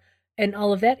war and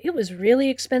all of that, it was really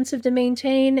expensive to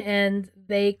maintain, and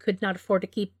they could not afford to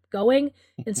keep going.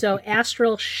 And so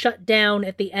Astral shut down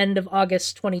at the end of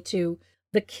August 22.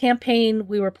 The campaign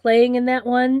we were playing in that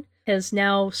one has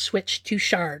now switched to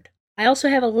Shard. I also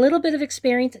have a little bit of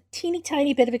experience, a teeny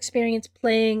tiny bit of experience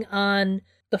playing on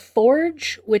The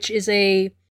Forge, which is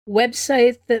a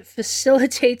website that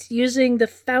facilitates using the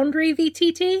Foundry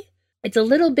VTT. It's a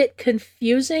little bit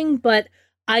confusing, but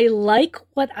I like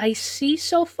what I see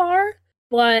so far,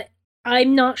 but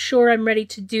I'm not sure I'm ready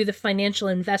to do the financial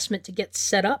investment to get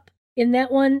set up in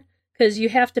that one, because you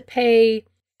have to pay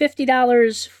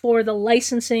 $50 for the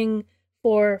licensing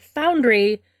for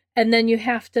Foundry, and then you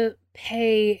have to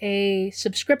pay a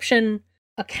subscription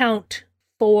account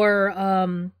for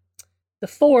the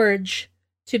Forge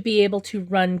to be able to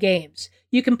run games.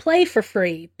 You can play for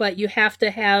free, but you have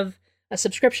to have a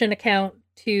subscription account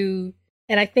to,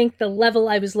 and I think the level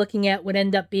I was looking at would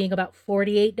end up being about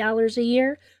 $48 a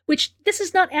year, which this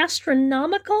is not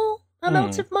astronomical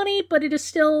amounts of money, but it is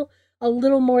still a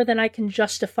little more than I can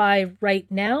justify right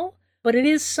now. But it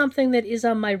is something that is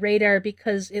on my radar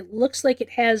because it looks like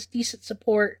it has decent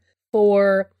support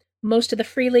for most of the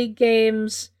Free League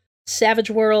games, Savage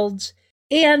Worlds,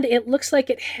 and it looks like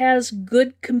it has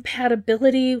good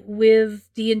compatibility with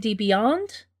D&D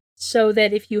Beyond, so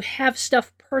that if you have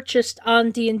stuff purchased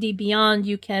on D&D Beyond,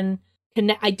 you can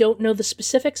connect. I don't know the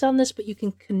specifics on this, but you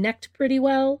can connect pretty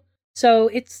well. So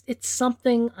it's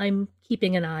something I'm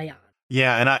keeping an eye on.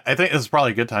 Yeah, and I think this is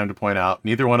probably a good time to point out,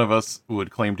 neither one of us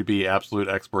would claim to be absolute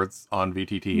experts on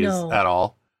VTTs at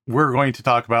all. We're going to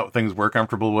talk about things we're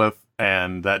comfortable with,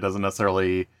 and that doesn't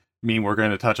necessarily mean we're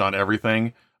going to touch on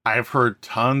everything. I've heard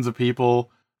tons of people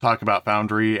talk about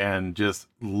Foundry and just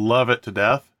love it to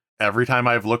death. Every time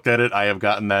I've looked at it, I have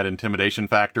gotten that intimidation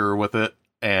factor with it,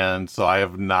 and so I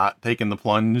have not taken the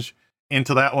plunge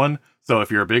into that one. So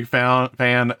if you're a big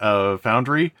fan of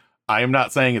Foundry, I am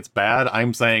not saying it's bad.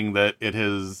 I'm saying that it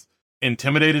has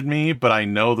intimidated me, but I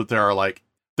know that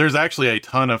there's actually a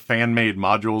ton of fan-made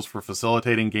modules for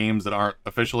facilitating games that aren't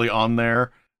officially on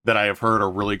there that I have heard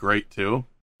are really great too.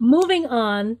 Moving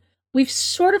on, we've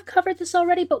sort of covered this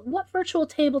already, but what virtual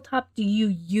tabletop do you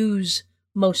use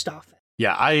most often?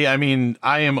 Yeah, I mean,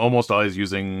 I am almost always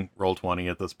using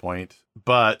Roll20 at this point,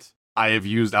 but I have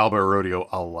used Owlbear Rodeo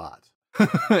a lot.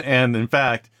 And in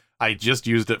fact, I just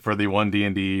used it for the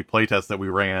 1D&D playtest that we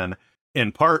ran,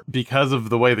 in part because of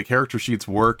the way the character sheets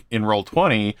work in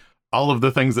Roll20. All of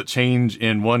the things that change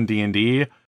in 1D&D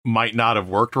might not have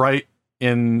worked right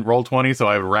in Roll20, so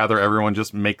I would rather everyone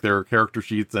just make their character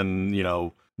sheets and,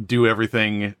 do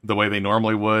everything the way they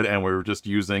normally would, and we were just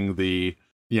using the,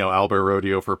 Owlbear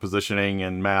Rodeo for positioning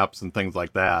and maps and things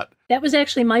like that. That was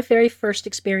actually my very first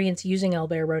experience using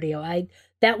Owlbear Rodeo.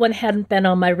 That one hadn't been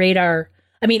on my radar.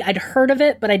 I mean, I'd heard of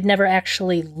it, but I'd never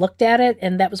actually looked at it,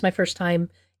 and that was my first time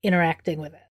interacting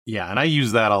with it. Yeah, and I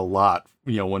use that a lot.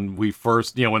 When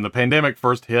when the pandemic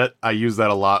first hit, I used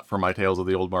that a lot for my Tales of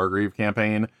the Old Margrave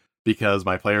campaign, because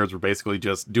my players were basically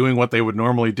just doing what they would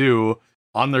normally do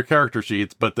on their character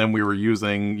sheets, but then we were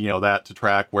using, that to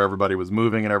track where everybody was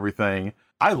moving and everything.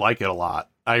 I like it a lot.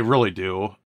 I really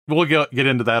do. We'll get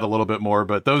into that a little bit more,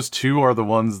 but those two are the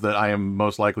ones that I am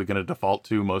most likely going to default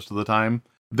to most of the time.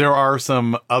 There are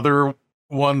some other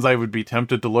ones I would be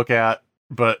tempted to look at,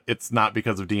 but it's not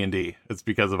because of D&D. It's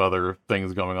because of other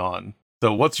things going on.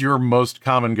 So what's your most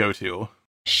common go-to?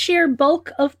 Sheer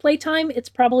bulk of playtime, it's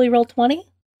probably Roll20.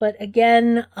 But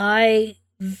again, I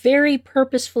very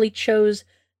purposefully chose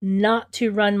not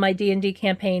to run my D&D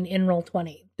campaign in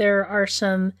Roll20. There are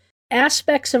some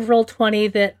aspects of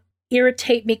Roll20 that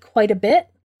irritate me quite a bit.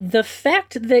 The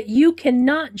fact that you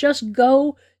cannot just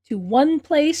go to one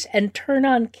place and turn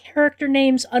on character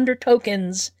names under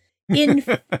tokens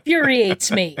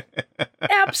infuriates me.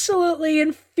 Absolutely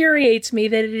infuriates me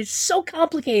that it is so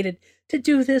complicated to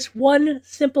do this one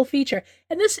simple feature.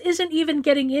 And this isn't even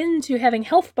getting into having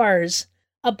health bars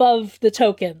above the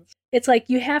tokens. It's like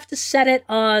you have to set it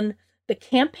on the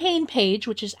campaign page,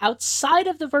 which is outside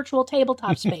of the virtual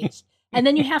tabletop space. And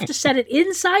then you have to set it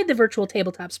inside the virtual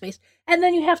tabletop space. And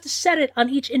then you have to set it on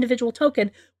each individual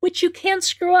token, which you can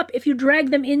screw up if you drag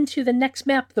them into the next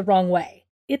map the wrong way.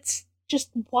 It's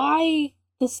just why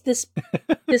this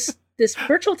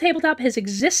virtual tabletop has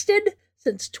existed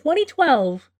since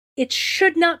 2012. It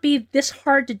should not be this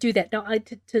hard to do that. Now,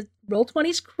 to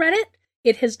Roll20's credit,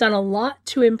 it has done a lot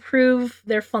to improve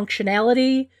their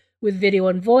functionality with video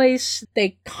and voice.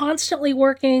 They constantly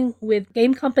working with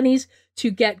game companies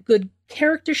to get good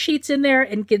character sheets in there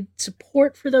and get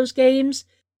support for those games.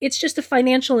 It's just a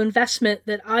financial investment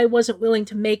that I wasn't willing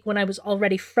to make when I was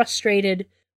already frustrated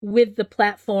with the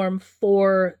platform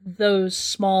for those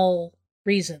small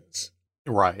reasons.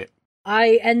 Right.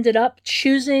 I ended up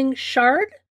choosing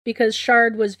Shard because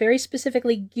Shard was very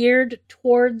specifically geared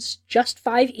towards just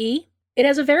 5e. It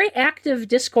has a very active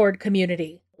Discord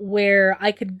community where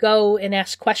I could go and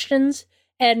ask questions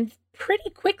and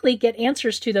pretty quickly get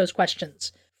answers to those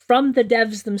questions from the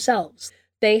devs themselves.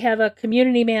 They have a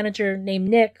community manager named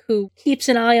Nick who keeps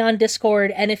an eye on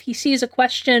Discord, and if he sees a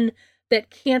question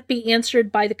that can't be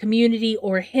answered by the community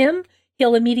or him,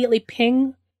 he'll immediately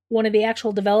ping one of the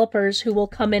actual developers who will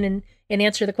come in and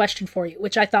answer the question for you,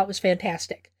 which I thought was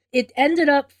fantastic. It ended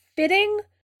up fitting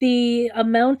the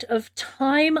amount of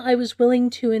time I was willing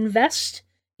to invest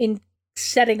in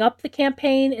setting up the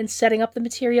campaign and setting up the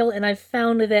material, and I've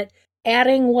found that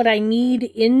adding what I need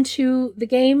into the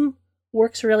game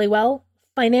works really well.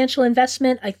 Financial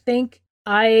investment, I think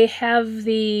I have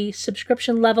the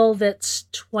subscription level that's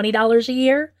 $20 a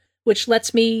year, which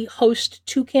lets me host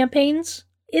 2 campaigns.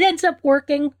 It ends up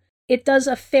working. It does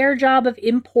a fair job of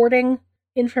importing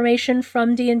information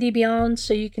from D&D Beyond,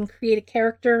 so you can create a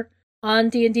character on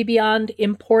D&D Beyond,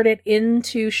 import it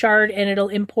into Shard, and it'll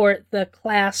import the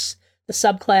class, the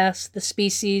subclass, the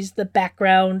species, the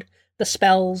background, the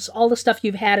spells, all the stuff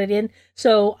you've had it in.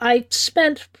 So I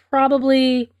spent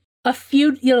probably a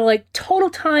few, total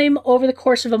time over the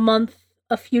course of a month,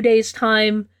 a few days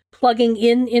time, plugging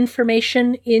in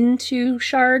information into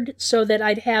Shard so that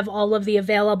I'd have all of the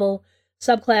available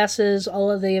subclasses,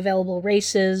 all of the available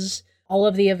races, all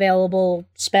of the available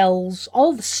spells,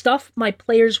 all the stuff my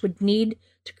players would need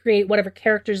to create whatever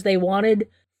characters they wanted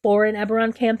for an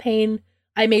Eberron campaign.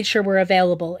 I made sure were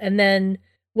available. And then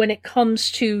when it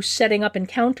comes to setting up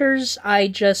encounters,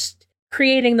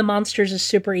 creating the monsters is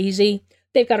super easy.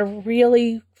 They've got a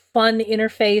really fun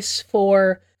interface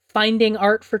for finding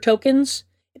art for tokens.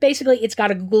 Basically, it's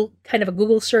got a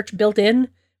Google search built in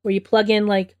where you plug in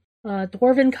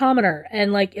Dwarven Commoner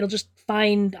and it'll just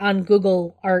find on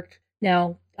Google art.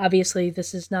 Now, obviously,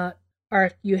 this is not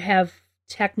art you have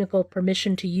technical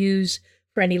permission to use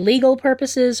for any legal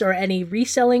purposes or any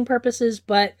reselling purposes,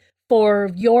 but for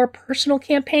your personal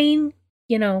campaign,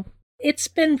 it's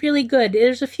been really good.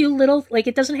 There's a few little,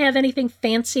 it doesn't have anything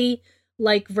fancy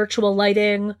like virtual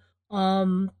lighting.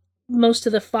 Most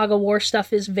of the Fog of War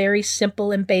stuff is very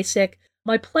simple and basic.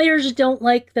 My players don't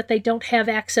like that they don't have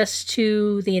access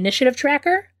to the initiative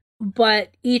tracker,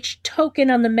 but each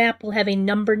token on the map will have a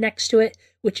number next to it,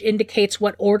 which indicates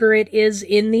what order it is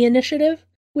in the initiative,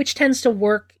 which tends to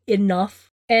work enough.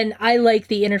 And I like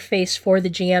the interface for the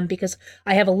GM because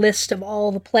I have a list of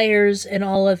all the players and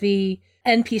all of the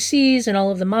NPCs and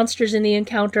all of the monsters in the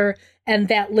encounter, and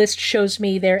that list shows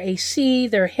me their AC,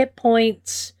 their hit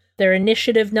points, their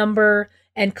initiative number,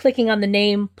 and clicking on the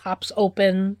name pops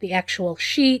open the actual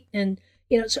sheet. And,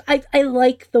 so I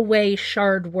like the way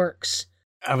Shard works.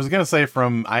 I was going to say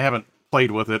I haven't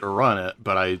played with it or run it,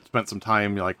 but I spent some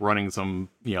time running some,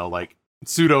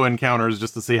 pseudo encounters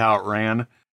just to see how it ran.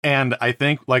 And I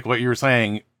think, what you were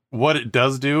saying, what it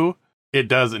does do, it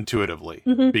does intuitively,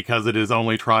 because it is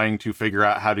only trying to figure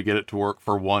out how to get it to work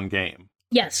for one game.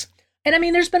 Yes. And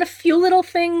there's been a few little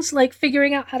things, like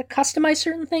figuring out how to customize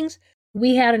certain things.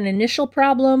 We had an initial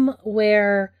problem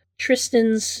where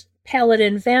Tristan's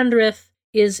paladin, Vandrith,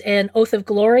 is an Oath of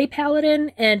Glory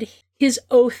paladin, and his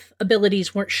oath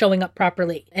abilities weren't showing up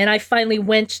properly. And I finally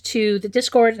went to the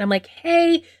Discord, and I'm like,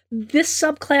 hey, this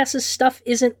subclass's stuff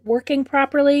isn't working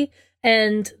properly.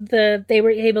 And they were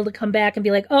able to come back and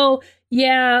be like, oh,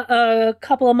 yeah, a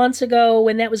couple of months ago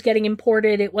when that was getting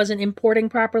imported, it wasn't importing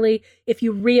properly. If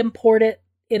you re-import it,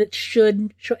 it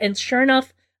should. And sure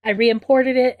enough, I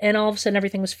re-imported it, and all of a sudden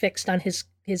everything was fixed on his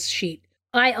sheet.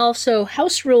 I also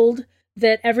house ruled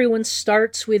that everyone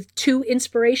starts with 2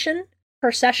 inspiration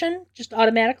per session, just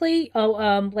automatically.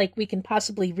 Like we can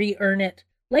possibly re-earn it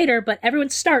later, but everyone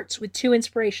starts with 2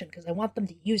 inspiration because I want them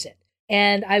to use it.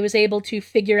 And I was able to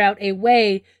figure out a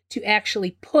way to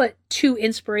actually put 2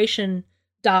 inspiration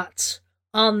dots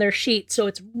on their sheet, so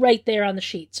it's right there on the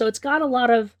sheet. So it's got a lot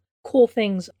of cool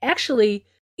things. Actually,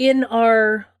 in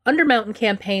our Undermountain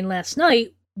campaign last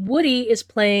night, Woody is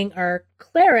playing our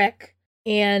cleric,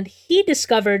 and he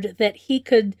discovered that he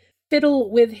could fiddle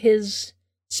with his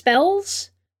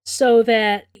spells so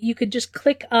that you could just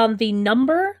click on the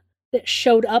number that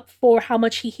showed up for how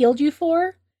much he healed you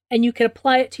for, and you could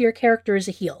apply it to your character as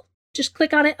a heal. Just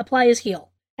click on it, apply as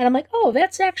heal. And I'm like, oh,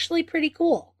 that's actually pretty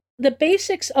cool. The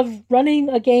basics of running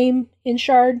a game in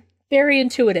Shard, very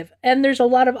intuitive. And there's a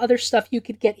lot of other stuff you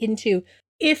could get into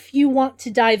if you want to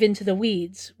dive into the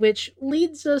weeds, which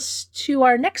leads us to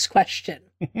our next question.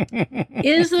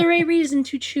 Is there a reason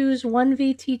to choose one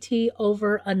VTT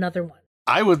over another one?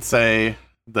 I would say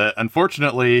that,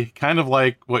 unfortunately, kind of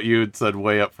like what you had said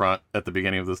way up front at the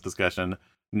beginning of this discussion,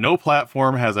 no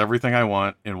platform has everything I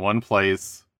want in one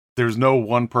place. There's no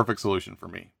one perfect solution for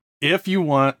me. If you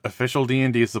want official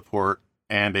D&D support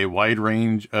and a wide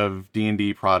range of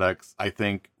D&D products, I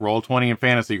think Roll20 and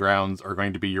Fantasy Grounds are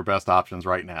going to be your best options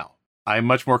right now. I'm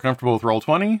much more comfortable with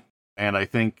Roll20, and I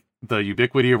think the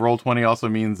ubiquity of Roll20 also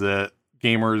means that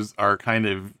gamers are kind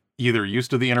of either used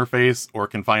to the interface or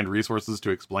can find resources to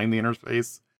explain the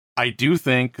interface. I do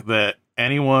think that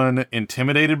anyone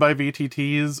intimidated by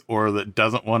VTTs or that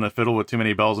doesn't want to fiddle with too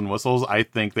many bells and whistles, I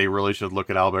think they really should look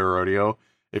at Owlbear Rodeo.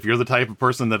 If you're the type of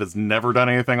person that has never done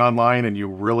anything online and you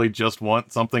really just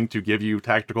want something to give you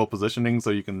tactical positioning so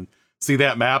you can see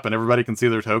that map and everybody can see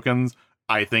their tokens,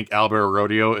 I think Owlbear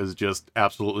Rodeo is just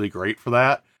absolutely great for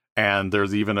that. And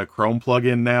there's even a Chrome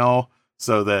plugin now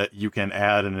so that you can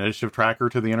add an initiative tracker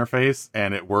to the interface,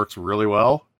 and it works really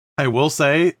well. I will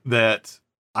say that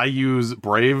I use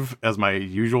Brave as my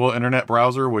usual internet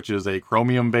browser, which is a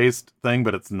Chromium-based thing,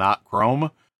 but it's not Chrome.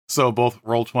 So both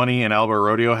Roll20 and Owlbear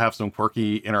Rodeo have some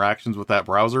quirky interactions with that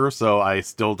browser, so I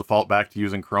still default back to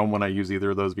using Chrome when I use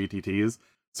either of those VTTs.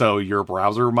 So your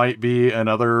browser might be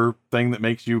another thing that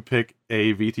makes you pick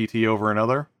a VTT over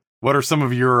another. What are some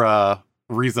of your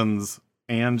reasons,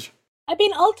 Ange? I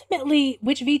mean, ultimately,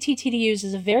 which VTT to use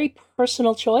is a very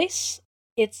personal choice.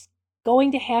 It's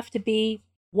going to have to be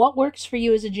what works for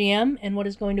you as a GM and what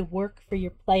is going to work for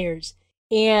your players.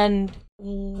 And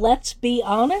let's be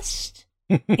honest,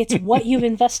 it's what you've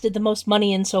invested the most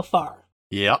money in so far.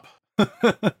 Yep.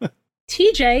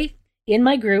 TJ, in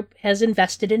my group, has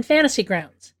invested in Fantasy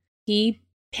Grounds. He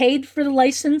paid for the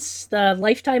license, the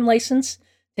lifetime license,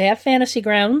 to have Fantasy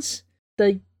Grounds,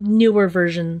 the newer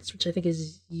versions, which I think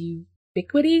is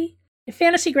Ubiquity.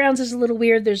 Fantasy Grounds is a little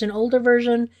weird. There's an older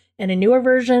version and a newer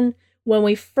version. When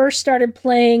we first started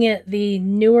playing it, the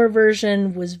newer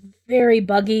version was very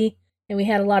buggy, and we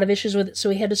had a lot of issues with it, so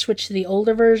we had to switch to the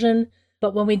older version.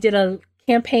 But when we did a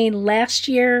campaign last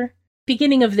year,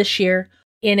 beginning of this year,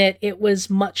 in it, it was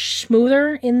much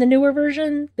smoother in the newer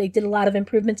version. They did a lot of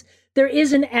improvements. There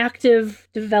is an active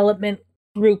development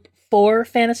group for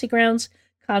Fantasy Grounds,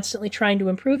 constantly trying to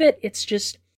improve it.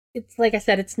 It's like I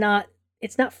said, it's not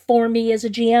for me as a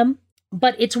GM,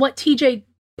 but it's what TJ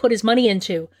put his money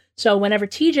into. So whenever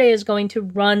TJ is going to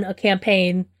run a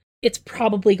campaign, it's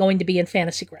probably going to be in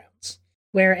Fantasy Grounds.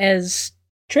 Whereas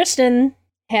Tristan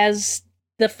has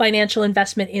the financial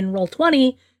investment in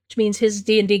Roll20, which means his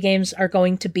D&D games are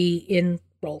going to be in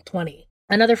Roll20.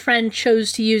 Another friend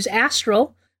chose to use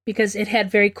Astral because it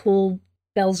had very cool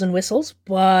bells and whistles,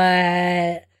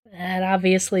 but that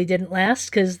obviously didn't last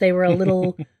because they were a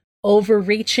little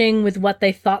overreaching with what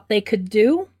they thought they could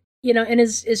do. You know, and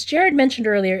as Jared mentioned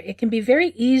earlier, it can be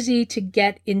very easy to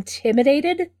get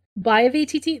intimidated by a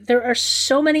VTT. There are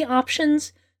so many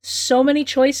options, so many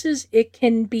choices. It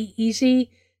can be easy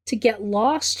to get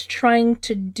lost trying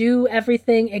to do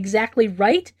everything exactly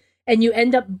right, and you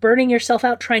end up burning yourself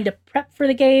out trying to prep for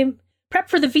the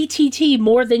VTT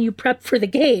more than you prep for the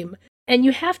game. And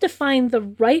you have to find the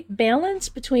right balance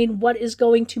between what is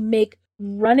going to make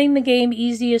running the game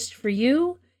easiest for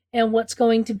you and what's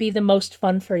going to be the most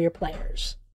fun for your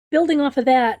players. Building off of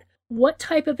that, what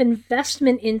type of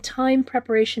investment in time,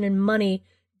 preparation, and money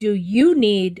do you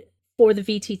need for the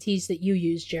VTTs that you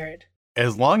use, Jared?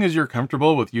 As long as you're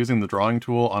comfortable with using the drawing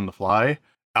tool on the fly,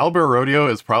 Owlbear Rodeo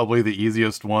is probably the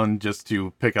easiest one just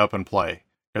to pick up and play,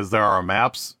 because there are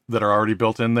maps that are already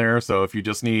built in there. So if you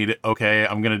just need, okay,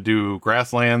 I'm going to do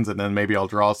grasslands and then maybe I'll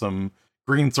draw some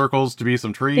green circles to be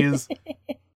some trees,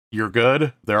 you're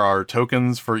good. There are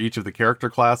tokens for each of the character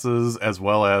classes as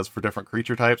well as for different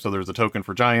creature types. So there's a token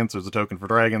for giants, there's a token for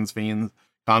dragons, fiends,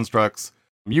 constructs.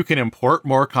 You can import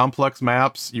more complex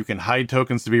maps. You can hide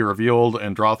tokens to be revealed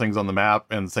and draw things on the map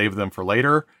and save them for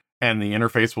later. And the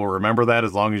interface will remember that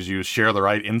as long as you share the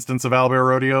right instance of Owlbear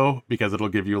Rodeo, because it'll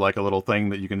give you like a little thing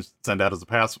that you can send out as a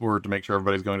password to make sure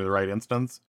everybody's going to the right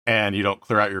instance. And you don't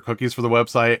clear out your cookies for the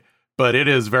website. But it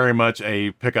is very much a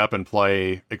pick up and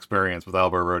play experience with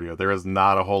Owlbear Rodeo. There is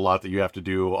not a whole lot that you have to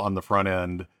do on the front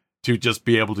end to just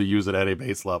be able to use it at a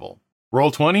base level.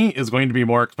 Roll20 is going to be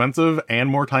more expensive and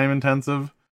more time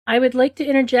intensive. I would like to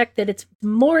interject that it's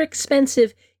more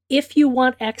expensive if you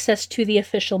want access to the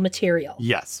official material.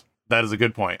 Yes, that is a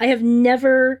good point. I have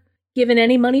never given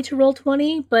any money to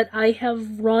Roll20, but I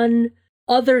have run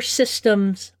other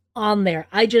systems on there.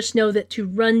 I just know that to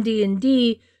run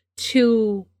D&D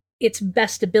to its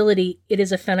best ability, it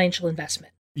is a financial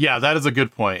investment. Yeah, that is a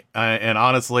good point. And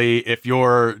honestly, if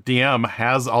your DM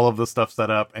has all of this stuff set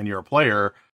up and you're a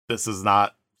player, this is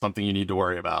not something you need to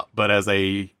worry about. But as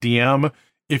a DM,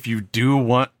 if you do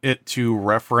want it to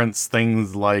reference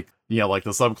things like, like the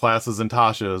subclasses in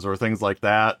Tasha's or things like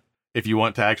that, if you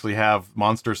want to actually have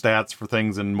monster stats for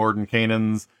things in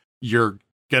Mordenkainen's, you're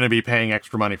going to be paying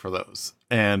extra money for those.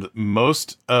 And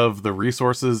most of the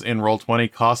resources in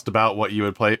Roll20 cost about what you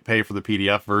would pay for the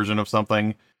PDF version of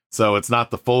something. So it's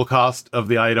not the full cost of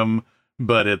the item,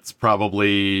 but it's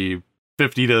probably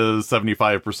 50 to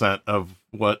 75% of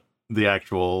what the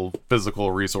actual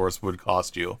physical resource would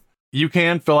cost you. You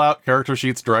can fill out character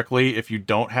sheets directly if you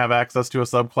don't have access to a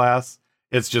subclass.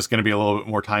 It's just going to be a little bit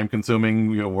more time consuming,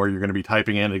 where you're going to be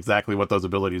typing in exactly what those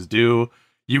abilities do.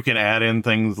 You can add in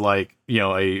things like,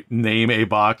 name a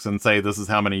box and say, this is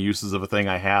how many uses of a thing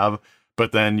I have.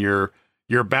 But then your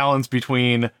balance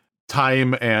between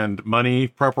time and money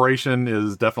preparation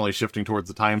is definitely shifting towards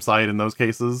the time side in those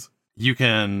cases. You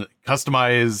can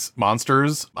customize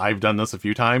monsters. I've done this a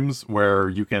few times where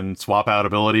you can swap out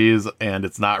abilities, and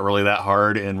it's not really that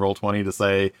hard in Roll20 to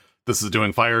say, this is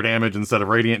doing fire damage instead of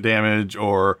radiant damage,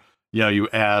 or, you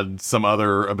add some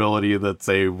other ability that's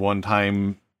a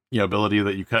one-time, ability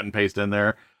that you cut and paste in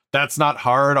there. That's not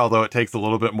hard, although it takes a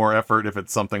little bit more effort if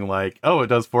it's something like, it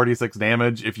does 46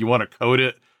 damage. If you want to code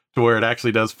it to where it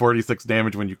actually does 46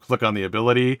 damage when you click on the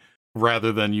ability,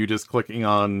 rather than you just clicking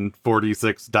on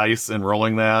 46 dice and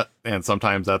rolling that. And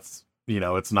sometimes that's,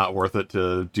 it's not worth it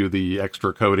to do the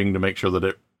extra coding to make sure that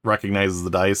it recognizes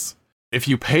the dice. If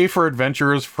you pay for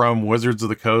adventures from Wizards of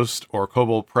the Coast or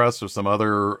Kobold Press or some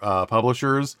other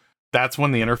publishers, that's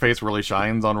when the interface really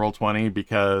shines on Roll20,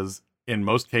 because in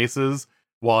most cases,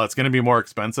 while it's going to be more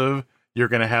expensive, you're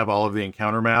going to have all of the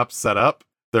encounter maps set up.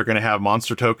 They're going to have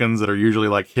monster tokens that are usually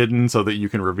like hidden so that you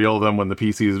can reveal them when the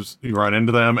PCs run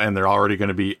into them, and they're already going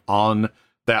to be on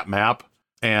that map.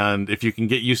 And if you can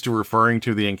get used to referring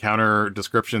to the encounter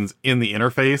descriptions in the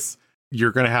interface,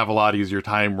 you're going to have a lot easier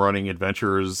time running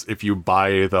adventures if you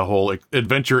buy the whole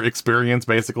adventure experience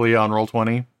basically on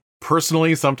Roll20.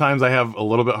 Personally, sometimes I have a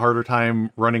little bit harder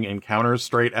time running encounters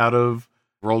straight out of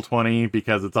Roll20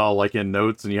 because it's all like in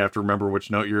notes and you have to remember which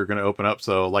note you're going to open up.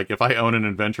 So like if I own an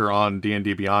adventure on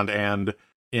D&D Beyond and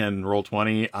in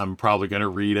Roll20, I'm probably going to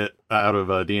read it out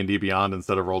of D&D Beyond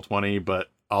instead of Roll20,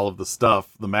 but all of the stuff,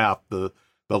 the map, the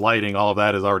lighting, all of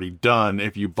that is already done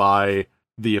if you buy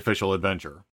the official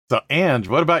adventure. So Ange,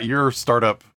 what about your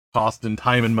startup cost in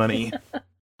time and money?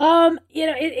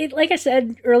 It like I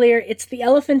said earlier, it's the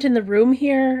elephant in the room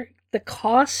here. The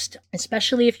cost,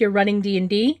 especially if you're running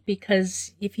D&D,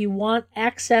 because if you want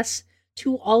access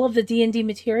to all of the D&D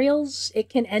materials, it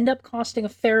can end up costing a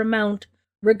fair amount,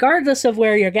 regardless of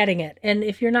where you're getting it. And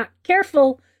if you're not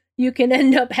careful, you can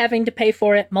end up having to pay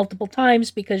for it multiple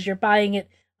times because you're buying it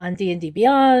on D&D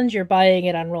Beyond, you're buying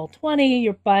it on Roll20,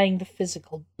 you're buying the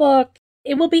physical book.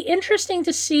 It will be interesting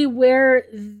to see where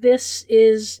this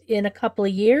is in a couple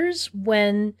of years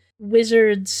when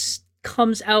Wizards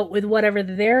comes out with whatever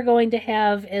they're going to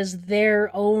have as their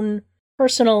own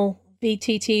personal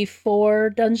VTT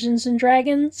for Dungeons and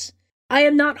Dragons. I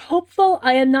am not hopeful.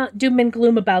 I am not doom and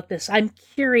gloom about this. I'm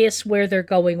curious where they're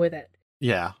going with it.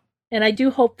 Yeah. And I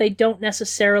do hope they don't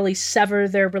necessarily sever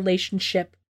their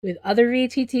relationship with other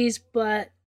VTTs, but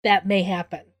that may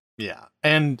happen. Yeah.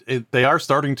 And they are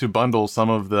starting to bundle some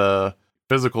of the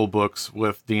physical books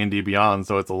with D&D Beyond,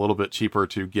 so it's a little bit cheaper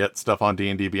to get stuff on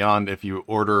D&D Beyond if you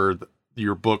order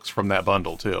your books from that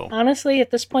bundle too. Honestly,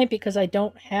 at this point, because I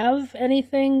don't have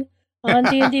anything on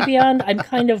D&D Beyond. I'm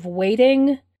kind of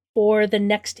waiting for the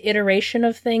next iteration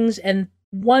of things, and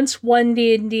once one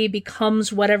D&D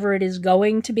becomes whatever it is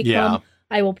going to become,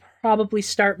 I will probably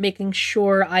start making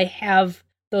sure I have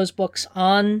those books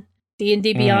on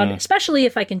D&D Beyond, especially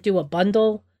if I can do a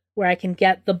bundle where I can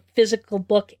get the physical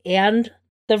book and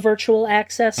the virtual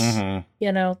access.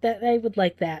 That I would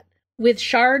like that. With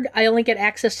Shard, I only get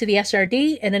access to the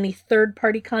SRD and any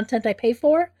third-party content I pay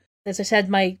for. As I said,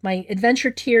 my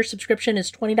adventure tier subscription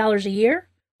is $20 a year,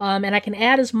 and I can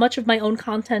add as much of my own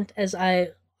content as I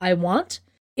want.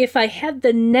 If I had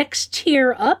the next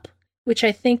tier up, which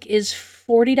I think is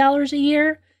 $40 a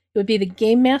year, it would be the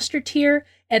Game Master tier.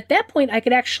 At that point, I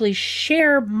could actually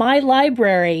share my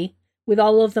library with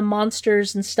all of the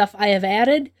monsters and stuff I have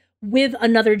added with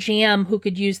another GM who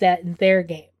could use that in their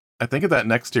game. I think at that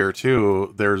next tier,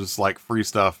 too, there's like free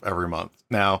stuff every month.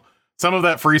 Now, some of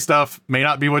that free stuff may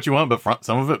not be what you want, but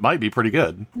some of it might be pretty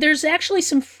good. There's actually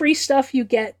some free stuff you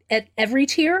get at every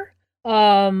tier.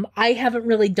 I haven't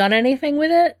really done anything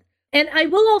with it. And I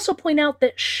will also point out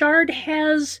that Shard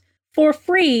has, for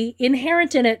free,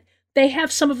 inherent in it, they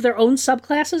have some of their own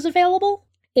subclasses available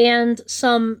and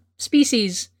some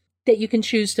species that you can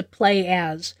choose to play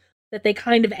as, that they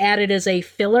kind of added as a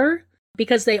filler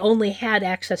because they only had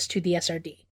access to the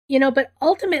SRD. But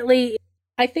ultimately,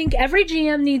 I think every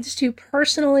GM needs to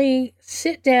personally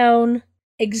sit down,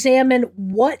 examine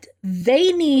what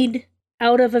they need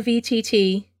out of a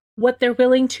VTT, what they're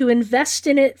willing to invest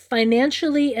in it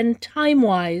financially and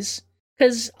time-wise,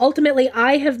 because ultimately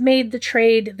I have made the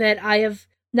trade that I have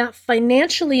not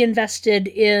financially invested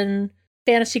in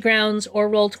Fantasy Grounds or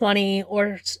Roll20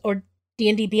 or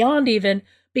D&D Beyond even,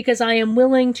 because I am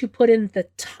willing to put in the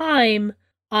time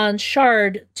on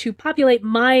Shard to populate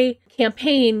my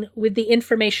campaign with the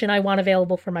information I want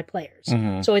available for my players.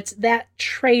 So it's that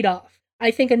trade-off.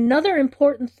 I think another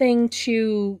important thing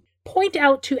to point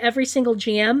out to every single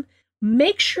GM,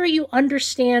 make sure you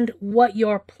understand what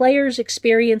your player's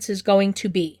experience is going to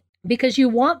be, because you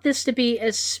want this to be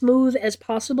as smooth as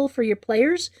possible for your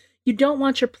players. You don't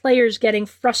want your players getting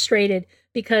frustrated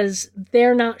because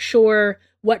they're not sure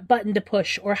what button to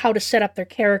push or how to set up their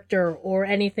character or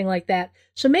anything like that.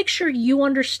 So make sure you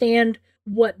understand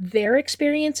what their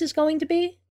experience is going to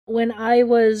be. When I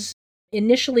was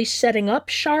initially setting up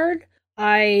Shard,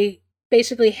 I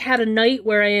basically had a night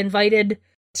where I invited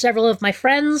several of my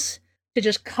friends to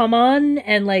just come on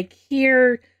and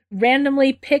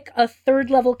randomly pick a third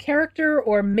level character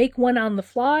or make one on the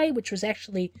fly, which was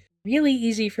actually really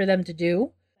easy for them to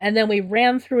do. And then we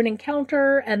ran through an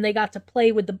encounter and they got to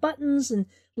play with the buttons and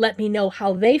let me know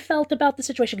how they felt about the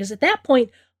situation. Because at that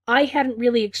point, I hadn't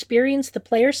really experienced the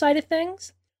player side of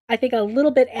things. I think a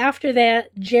little bit after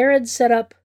that, Jared set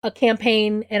up a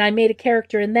campaign and I made a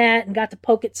character in that and got to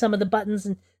poke at some of the buttons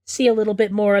and see a little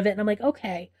bit more of it. And I'm like,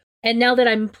 okay. And now that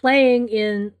I'm playing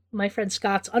in my friend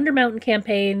Scott's Undermountain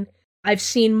campaign, I've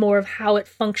seen more of how it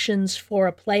functions for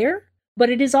a player. But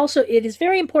it is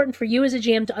very important for you as a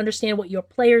GM to understand what your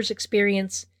player's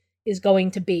experience is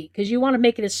going to be, because you want to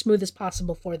make it as smooth as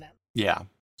possible for them. Yeah.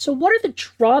 So what are the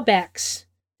drawbacks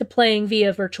to playing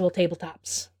via virtual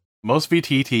tabletops? Most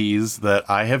VTTs that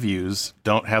I have used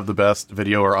don't have the best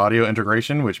video or audio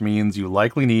integration, which means you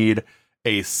likely need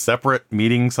a separate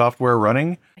meeting software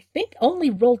running. I think only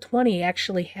Roll20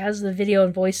 actually has the video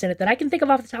and voice in it that I can think of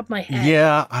off the top of my head.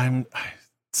 Yeah,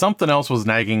 something else was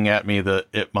nagging at me that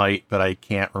it might, but I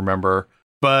can't remember.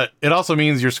 But it also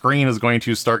means your screen is going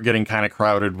to start getting kind of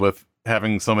crowded with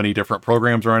having so many different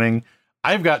programs running.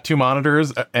 I've got 2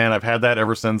 monitors, and I've had that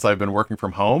ever since I've been working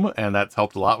from home, and that's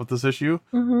helped a lot with this issue.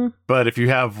 But if you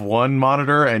have one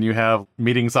monitor and you have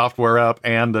meeting software up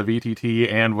and a VTT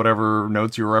and whatever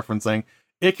notes you're referencing,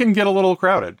 it can get a little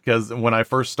crowded, because when I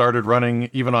first started running,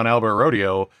 even on Albert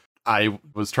Rodeo, I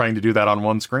was trying to do that on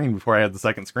one screen before I had the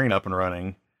second screen up and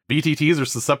running. VTTs are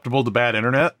susceptible to bad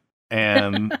internet,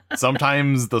 and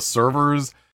sometimes the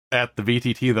servers at the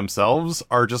VTT themselves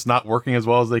are just not working as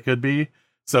well as they could be.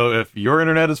 So if your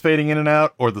internet is fading in and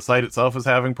out, or the site itself is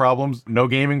having problems, no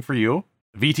gaming for you.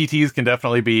 VTTs can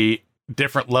definitely be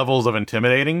different levels of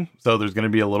intimidating, so there's going to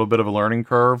be a little bit of a learning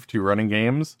curve to running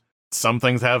games. Some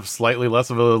things have slightly less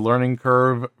of a learning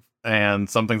curve, and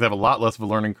some things have a lot less of a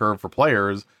learning curve for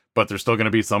players, but there's still going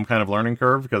to be some kind of learning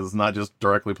curve because it's not just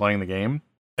directly playing the game.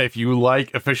 If you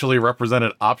like officially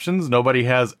represented options, nobody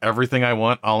has everything I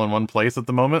want all in one place at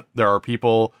the moment. There are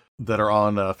people that are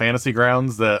on Fantasy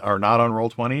Grounds that are not on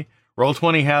Roll20.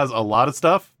 Roll20 has a lot of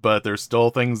stuff, but there's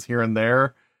still things here and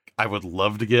there. I would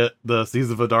love to get the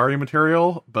Seas of Adari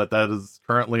material, but that is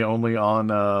currently only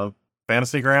on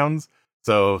Fantasy Grounds.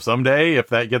 So someday, if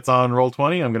that gets on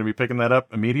Roll20, I'm going to be picking that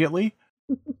up immediately.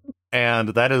 And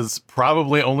that is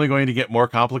probably only going to get more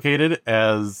complicated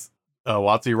as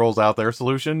WotC rolls out their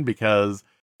solution, because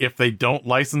if they don't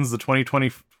license the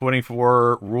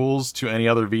 2024 rules to any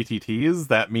other VTTs,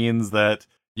 that means that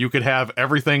you could have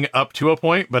everything up to a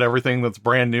point, but everything that's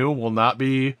brand new will not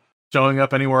be showing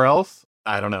up anywhere else.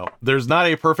 I don't know. There's not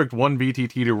a perfect one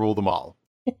VTT to rule them all.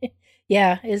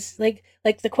 Yeah, it's like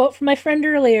the quote from my friend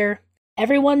earlier.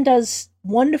 Everyone does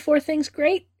 1 to 4 things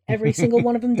great. Every single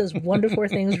one of them does 1 to 4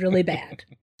 things really bad.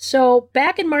 So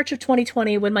back in March of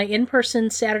 2020, when my in-person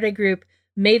Saturday group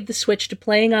made the switch to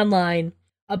playing online,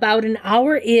 about an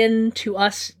hour into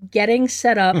us getting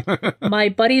set up, my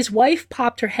buddy's wife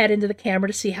popped her head into the camera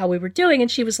to see how we were doing,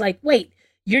 and she was like, "Wait,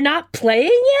 you're not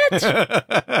playing yet?"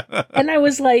 And I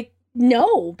was like,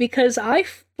 "No, because I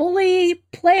fully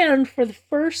planned for the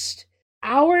first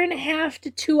hour and a half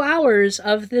to 2 hours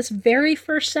of this very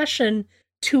first session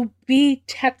to be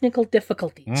technical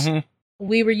difficulties."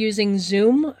 We were using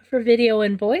Zoom for video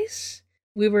and voice.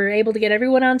 We were able to get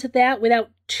everyone onto that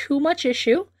without too much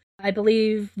issue. I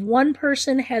believe one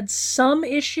person had some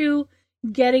issue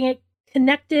getting it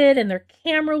connected and their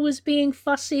camera was being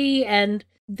fussy, and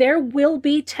there will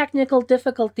be technical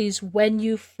difficulties when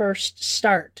you first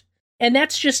start. And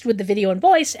that's just with the video and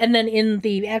voice. And then in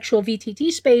the actual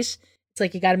VTT space, it's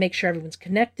like you got to make sure everyone's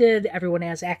connected, everyone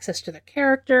has access to their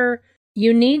character.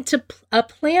 You need to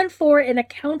plan for and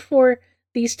account for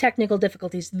these technical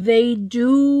difficulties. They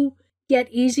do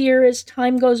get easier as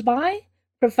time goes by,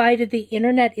 provided the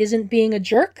internet isn't being a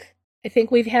jerk. I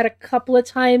think we've had a couple of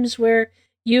times where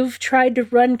you've tried to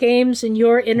run games and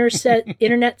your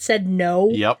internet said no.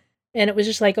 Yep. And it was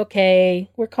just like, okay,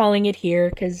 we're calling it here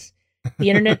because the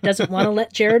internet doesn't want to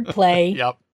let Jared play.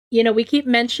 Yep. You know, we keep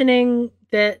mentioning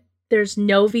that there's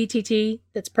no VTT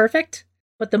that's perfect,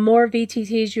 but the more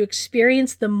VTTs you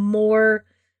experience, the more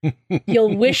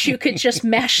you'll wish you could just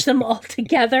mash them all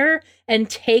together and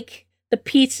take the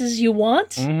pieces you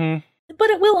want. But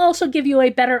it will also give you a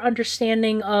better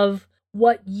understanding of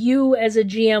what you as a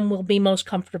GM will be most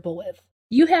comfortable with.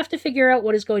 You have to figure out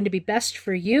what is going to be best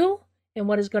for you and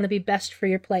what is going to be best for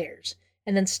your players,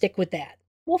 and then stick with that.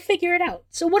 We'll figure it out.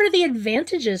 So what are the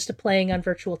advantages to playing on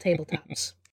virtual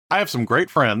tabletops? I have some great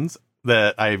friends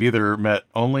that I have either met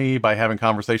only by having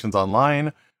conversations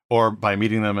online or by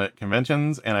meeting them at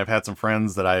conventions, and I've had some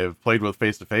friends that I have played with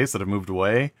face-to-face that have moved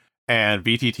away, and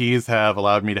VTTs have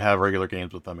allowed me to have regular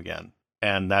games with them again.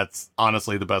 And that's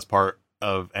honestly the best part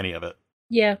of any of it.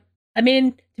 Yeah. I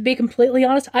mean, to be completely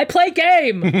honest, I play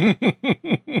game!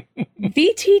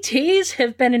 VTTs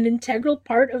have been an integral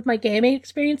part of my gaming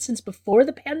experience since before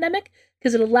the pandemic,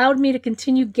 because it allowed me to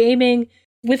continue gaming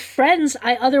with friends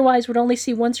I otherwise would only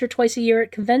see once or twice a year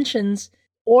at conventions,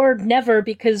 or never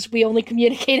because we only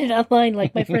communicated online,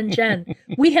 like my friend Jen.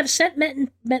 We have met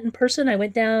in person. I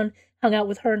went down, hung out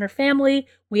with her and her family.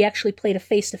 We actually played a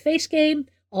face-to-face game,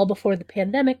 all before the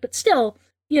pandemic, but still,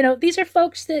 you know, these are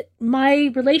folks that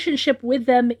my relationship with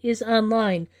them is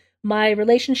online. My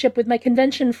relationship with my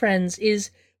convention friends is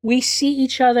we see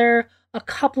each other a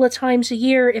couple of times a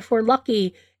year if we're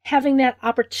lucky. Having that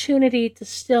opportunity to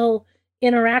still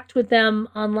interact with them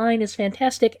online is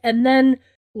fantastic. And then,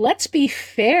 let's be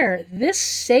fair, this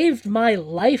saved my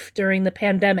life during the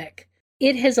pandemic.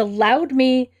 It has allowed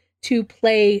me to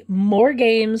play more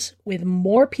games with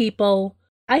more people.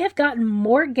 I have gotten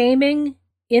more gaming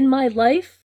in my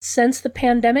life since the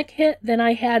pandemic hit than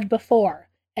I had before.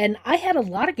 And I had a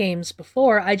lot of games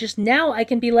before. Now I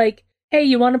can be like, hey,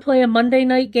 you want to play a Monday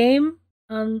night game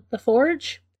on the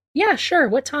Forge? Yeah, sure.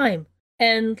 What time?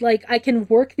 And like, I can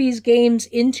work these games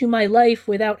into my life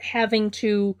without having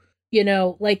to, you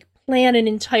know, like plan an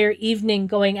entire evening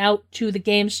going out to the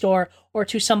game store or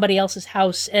to somebody else's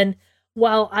house. And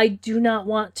while I do not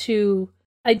want to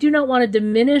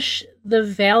diminish the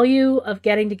value of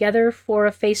getting together for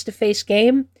a face-to-face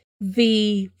game,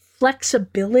 the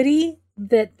flexibility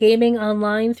that gaming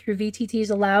online through VTTs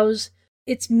allows,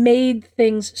 it's made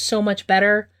things so much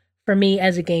better for me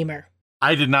as a gamer.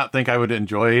 I did not think I would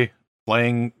enjoy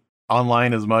playing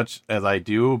online as much as I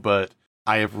do, but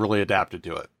I have really adapted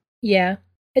to it. Yeah.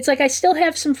 It's like I still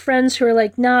have some friends who are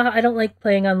like, nah, I don't like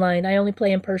playing online. I only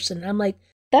play in person. I'm like,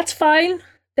 that's fine.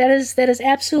 That is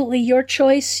absolutely your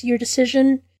choice, your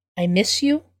decision. I miss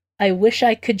you. I wish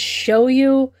I could show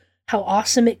you how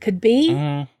awesome it could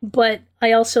be, but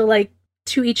I also like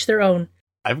to each their own.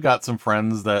 I've got some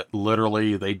friends that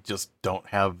literally they just don't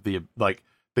have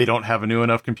they don't have a new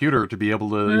enough computer to be able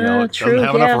to, doesn't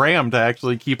have enough RAM to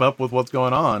actually keep up with what's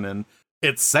going on. And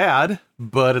it's sad,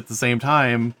 but at the same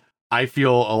time, I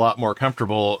feel a lot more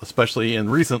comfortable, especially in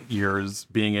recent years,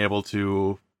 being able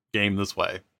to game this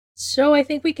way. So I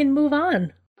think we can move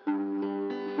on.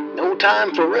 No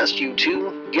time for rest, you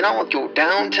two. Get on with your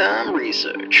downtime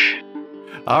research.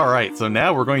 All right, so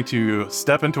now we're going to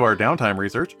step into our downtime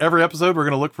research. Every episode, we're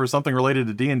going to look for something related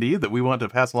to D&D that we want to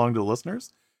pass along to the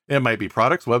listeners. It might be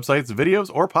products, websites,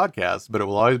 videos, or podcasts, but it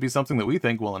will always be something that we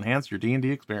think will enhance your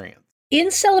D&D experience. In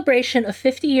celebration of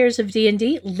 50 years of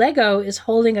D&D, LEGO is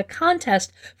holding a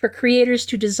contest for creators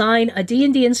to design a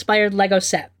D&D-inspired LEGO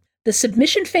set. The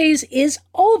submission phase is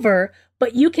over,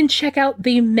 but you can check out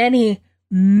the many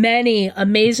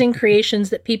amazing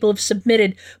creations that people have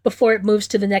submitted before it moves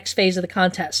to the next phase of the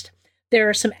contest. There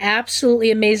are some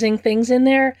absolutely amazing things in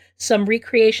there, some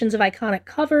recreations of iconic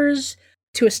covers,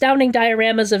 to astounding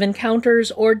dioramas of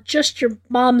encounters, or just your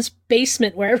mom's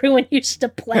basement where everyone used to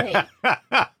play.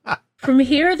 From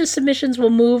here, the submissions will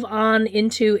move on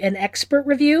into an expert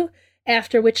review,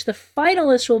 after which the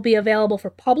finalists will be available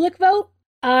for public vote.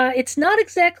 It's not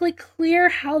exactly clear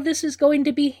how this is going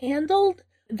to be handled.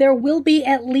 There will be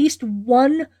at least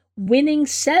one winning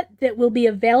set that will be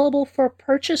available for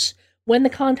purchase when the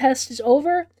contest is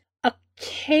over.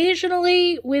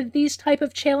 Occasionally, with these type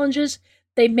of challenges,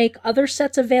 they make other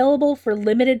sets available for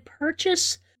limited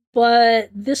purchase, but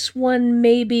this one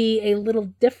may be a little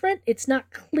different. It's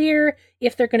not clear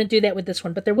if they're going to do that with this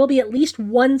one, but there will be at least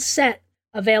one set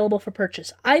available for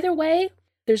purchase. Either way,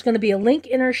 there's going to be a link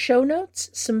in our show notes,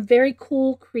 some very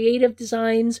cool creative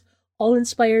designs, all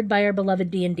inspired by our beloved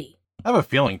D&D. I have a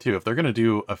feeling, too, if they're going to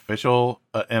do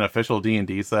an official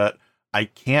D&D set, I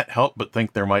can't help but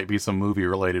think there might be some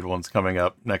movie-related ones coming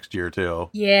up next year, too.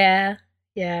 Yeah.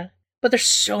 But there's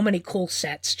so many cool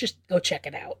sets. Just go check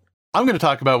it out. I'm going to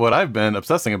talk about what I've been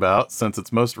obsessing about since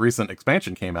its most recent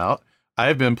expansion came out.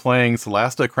 I've been playing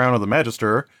Solasta Crown of the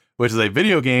Magister, which is a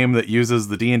video game that uses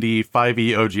the D&D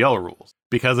 5e OGL rules.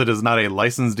 Because it is not a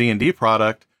licensed D&D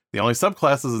product, the only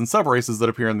subclasses and subraces that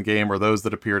appear in the game are those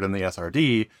that appeared in the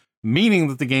SRD, meaning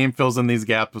that the game fills in these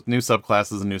gaps with new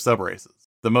subclasses and new subraces.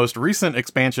 The most recent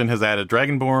expansion has added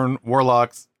Dragonborn,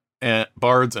 Warlocks,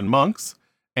 Bards, and Monks,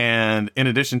 and in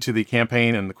addition to the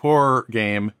campaign and the core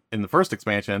game in the first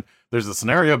expansion, there's a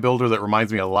scenario builder that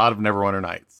reminds me a lot of Neverwinter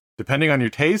Nights. Depending on your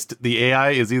taste, the AI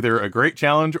is either a great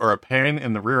challenge or a pain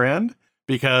in the rear end,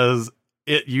 because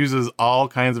it uses all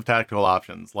kinds of tactical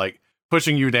options, like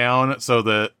pushing you down so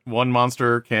that one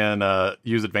monster can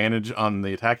use advantage on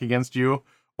the attack against you,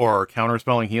 or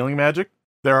counterspelling healing magic.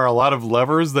 There are a lot of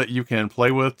levers that you can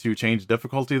play with to change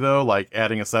difficulty, though, like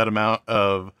adding a set amount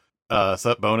of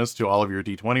set bonus to all of your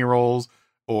d20 rolls,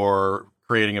 or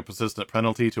creating a persistent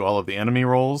penalty to all of the enemy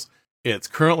rolls. It's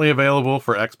currently available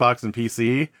for Xbox and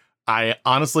PC. I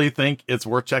honestly think it's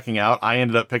worth checking out. I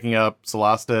ended up picking up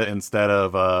Solasta instead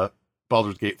of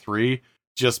Baldur's Gate 3,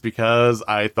 just because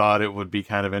I thought it would be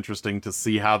kind of interesting to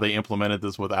see how they implemented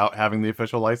this without having the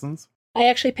official license. I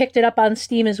actually picked it up on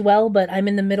Steam as well, but I'm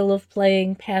in the middle of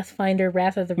playing Pathfinder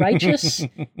Wrath of the Righteous,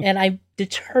 and I'm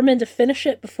determined to finish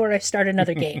it before I start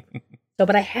another game.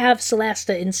 But I have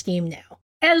Solasta in Steam now.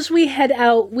 As we head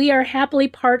out, we are happily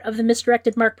part of the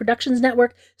Misdirected Mark Productions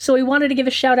Network, so we wanted to give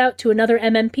a shout out to another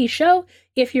MMP show.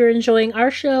 If you're enjoying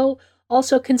our show,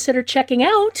 also consider checking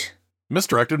out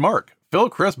Misdirected Mark. Phil,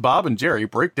 Chris, Bob, and Jerry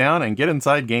break down and get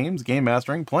inside games, game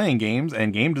mastering, playing games,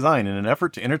 and game design in an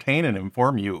effort to entertain and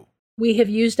inform you. We have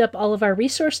used up all of our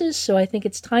resources, so I think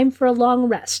it's time for a long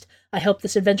rest. I hope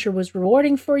this adventure was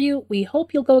rewarding for you. We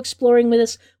hope you'll go exploring with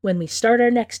us when we start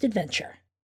our next adventure.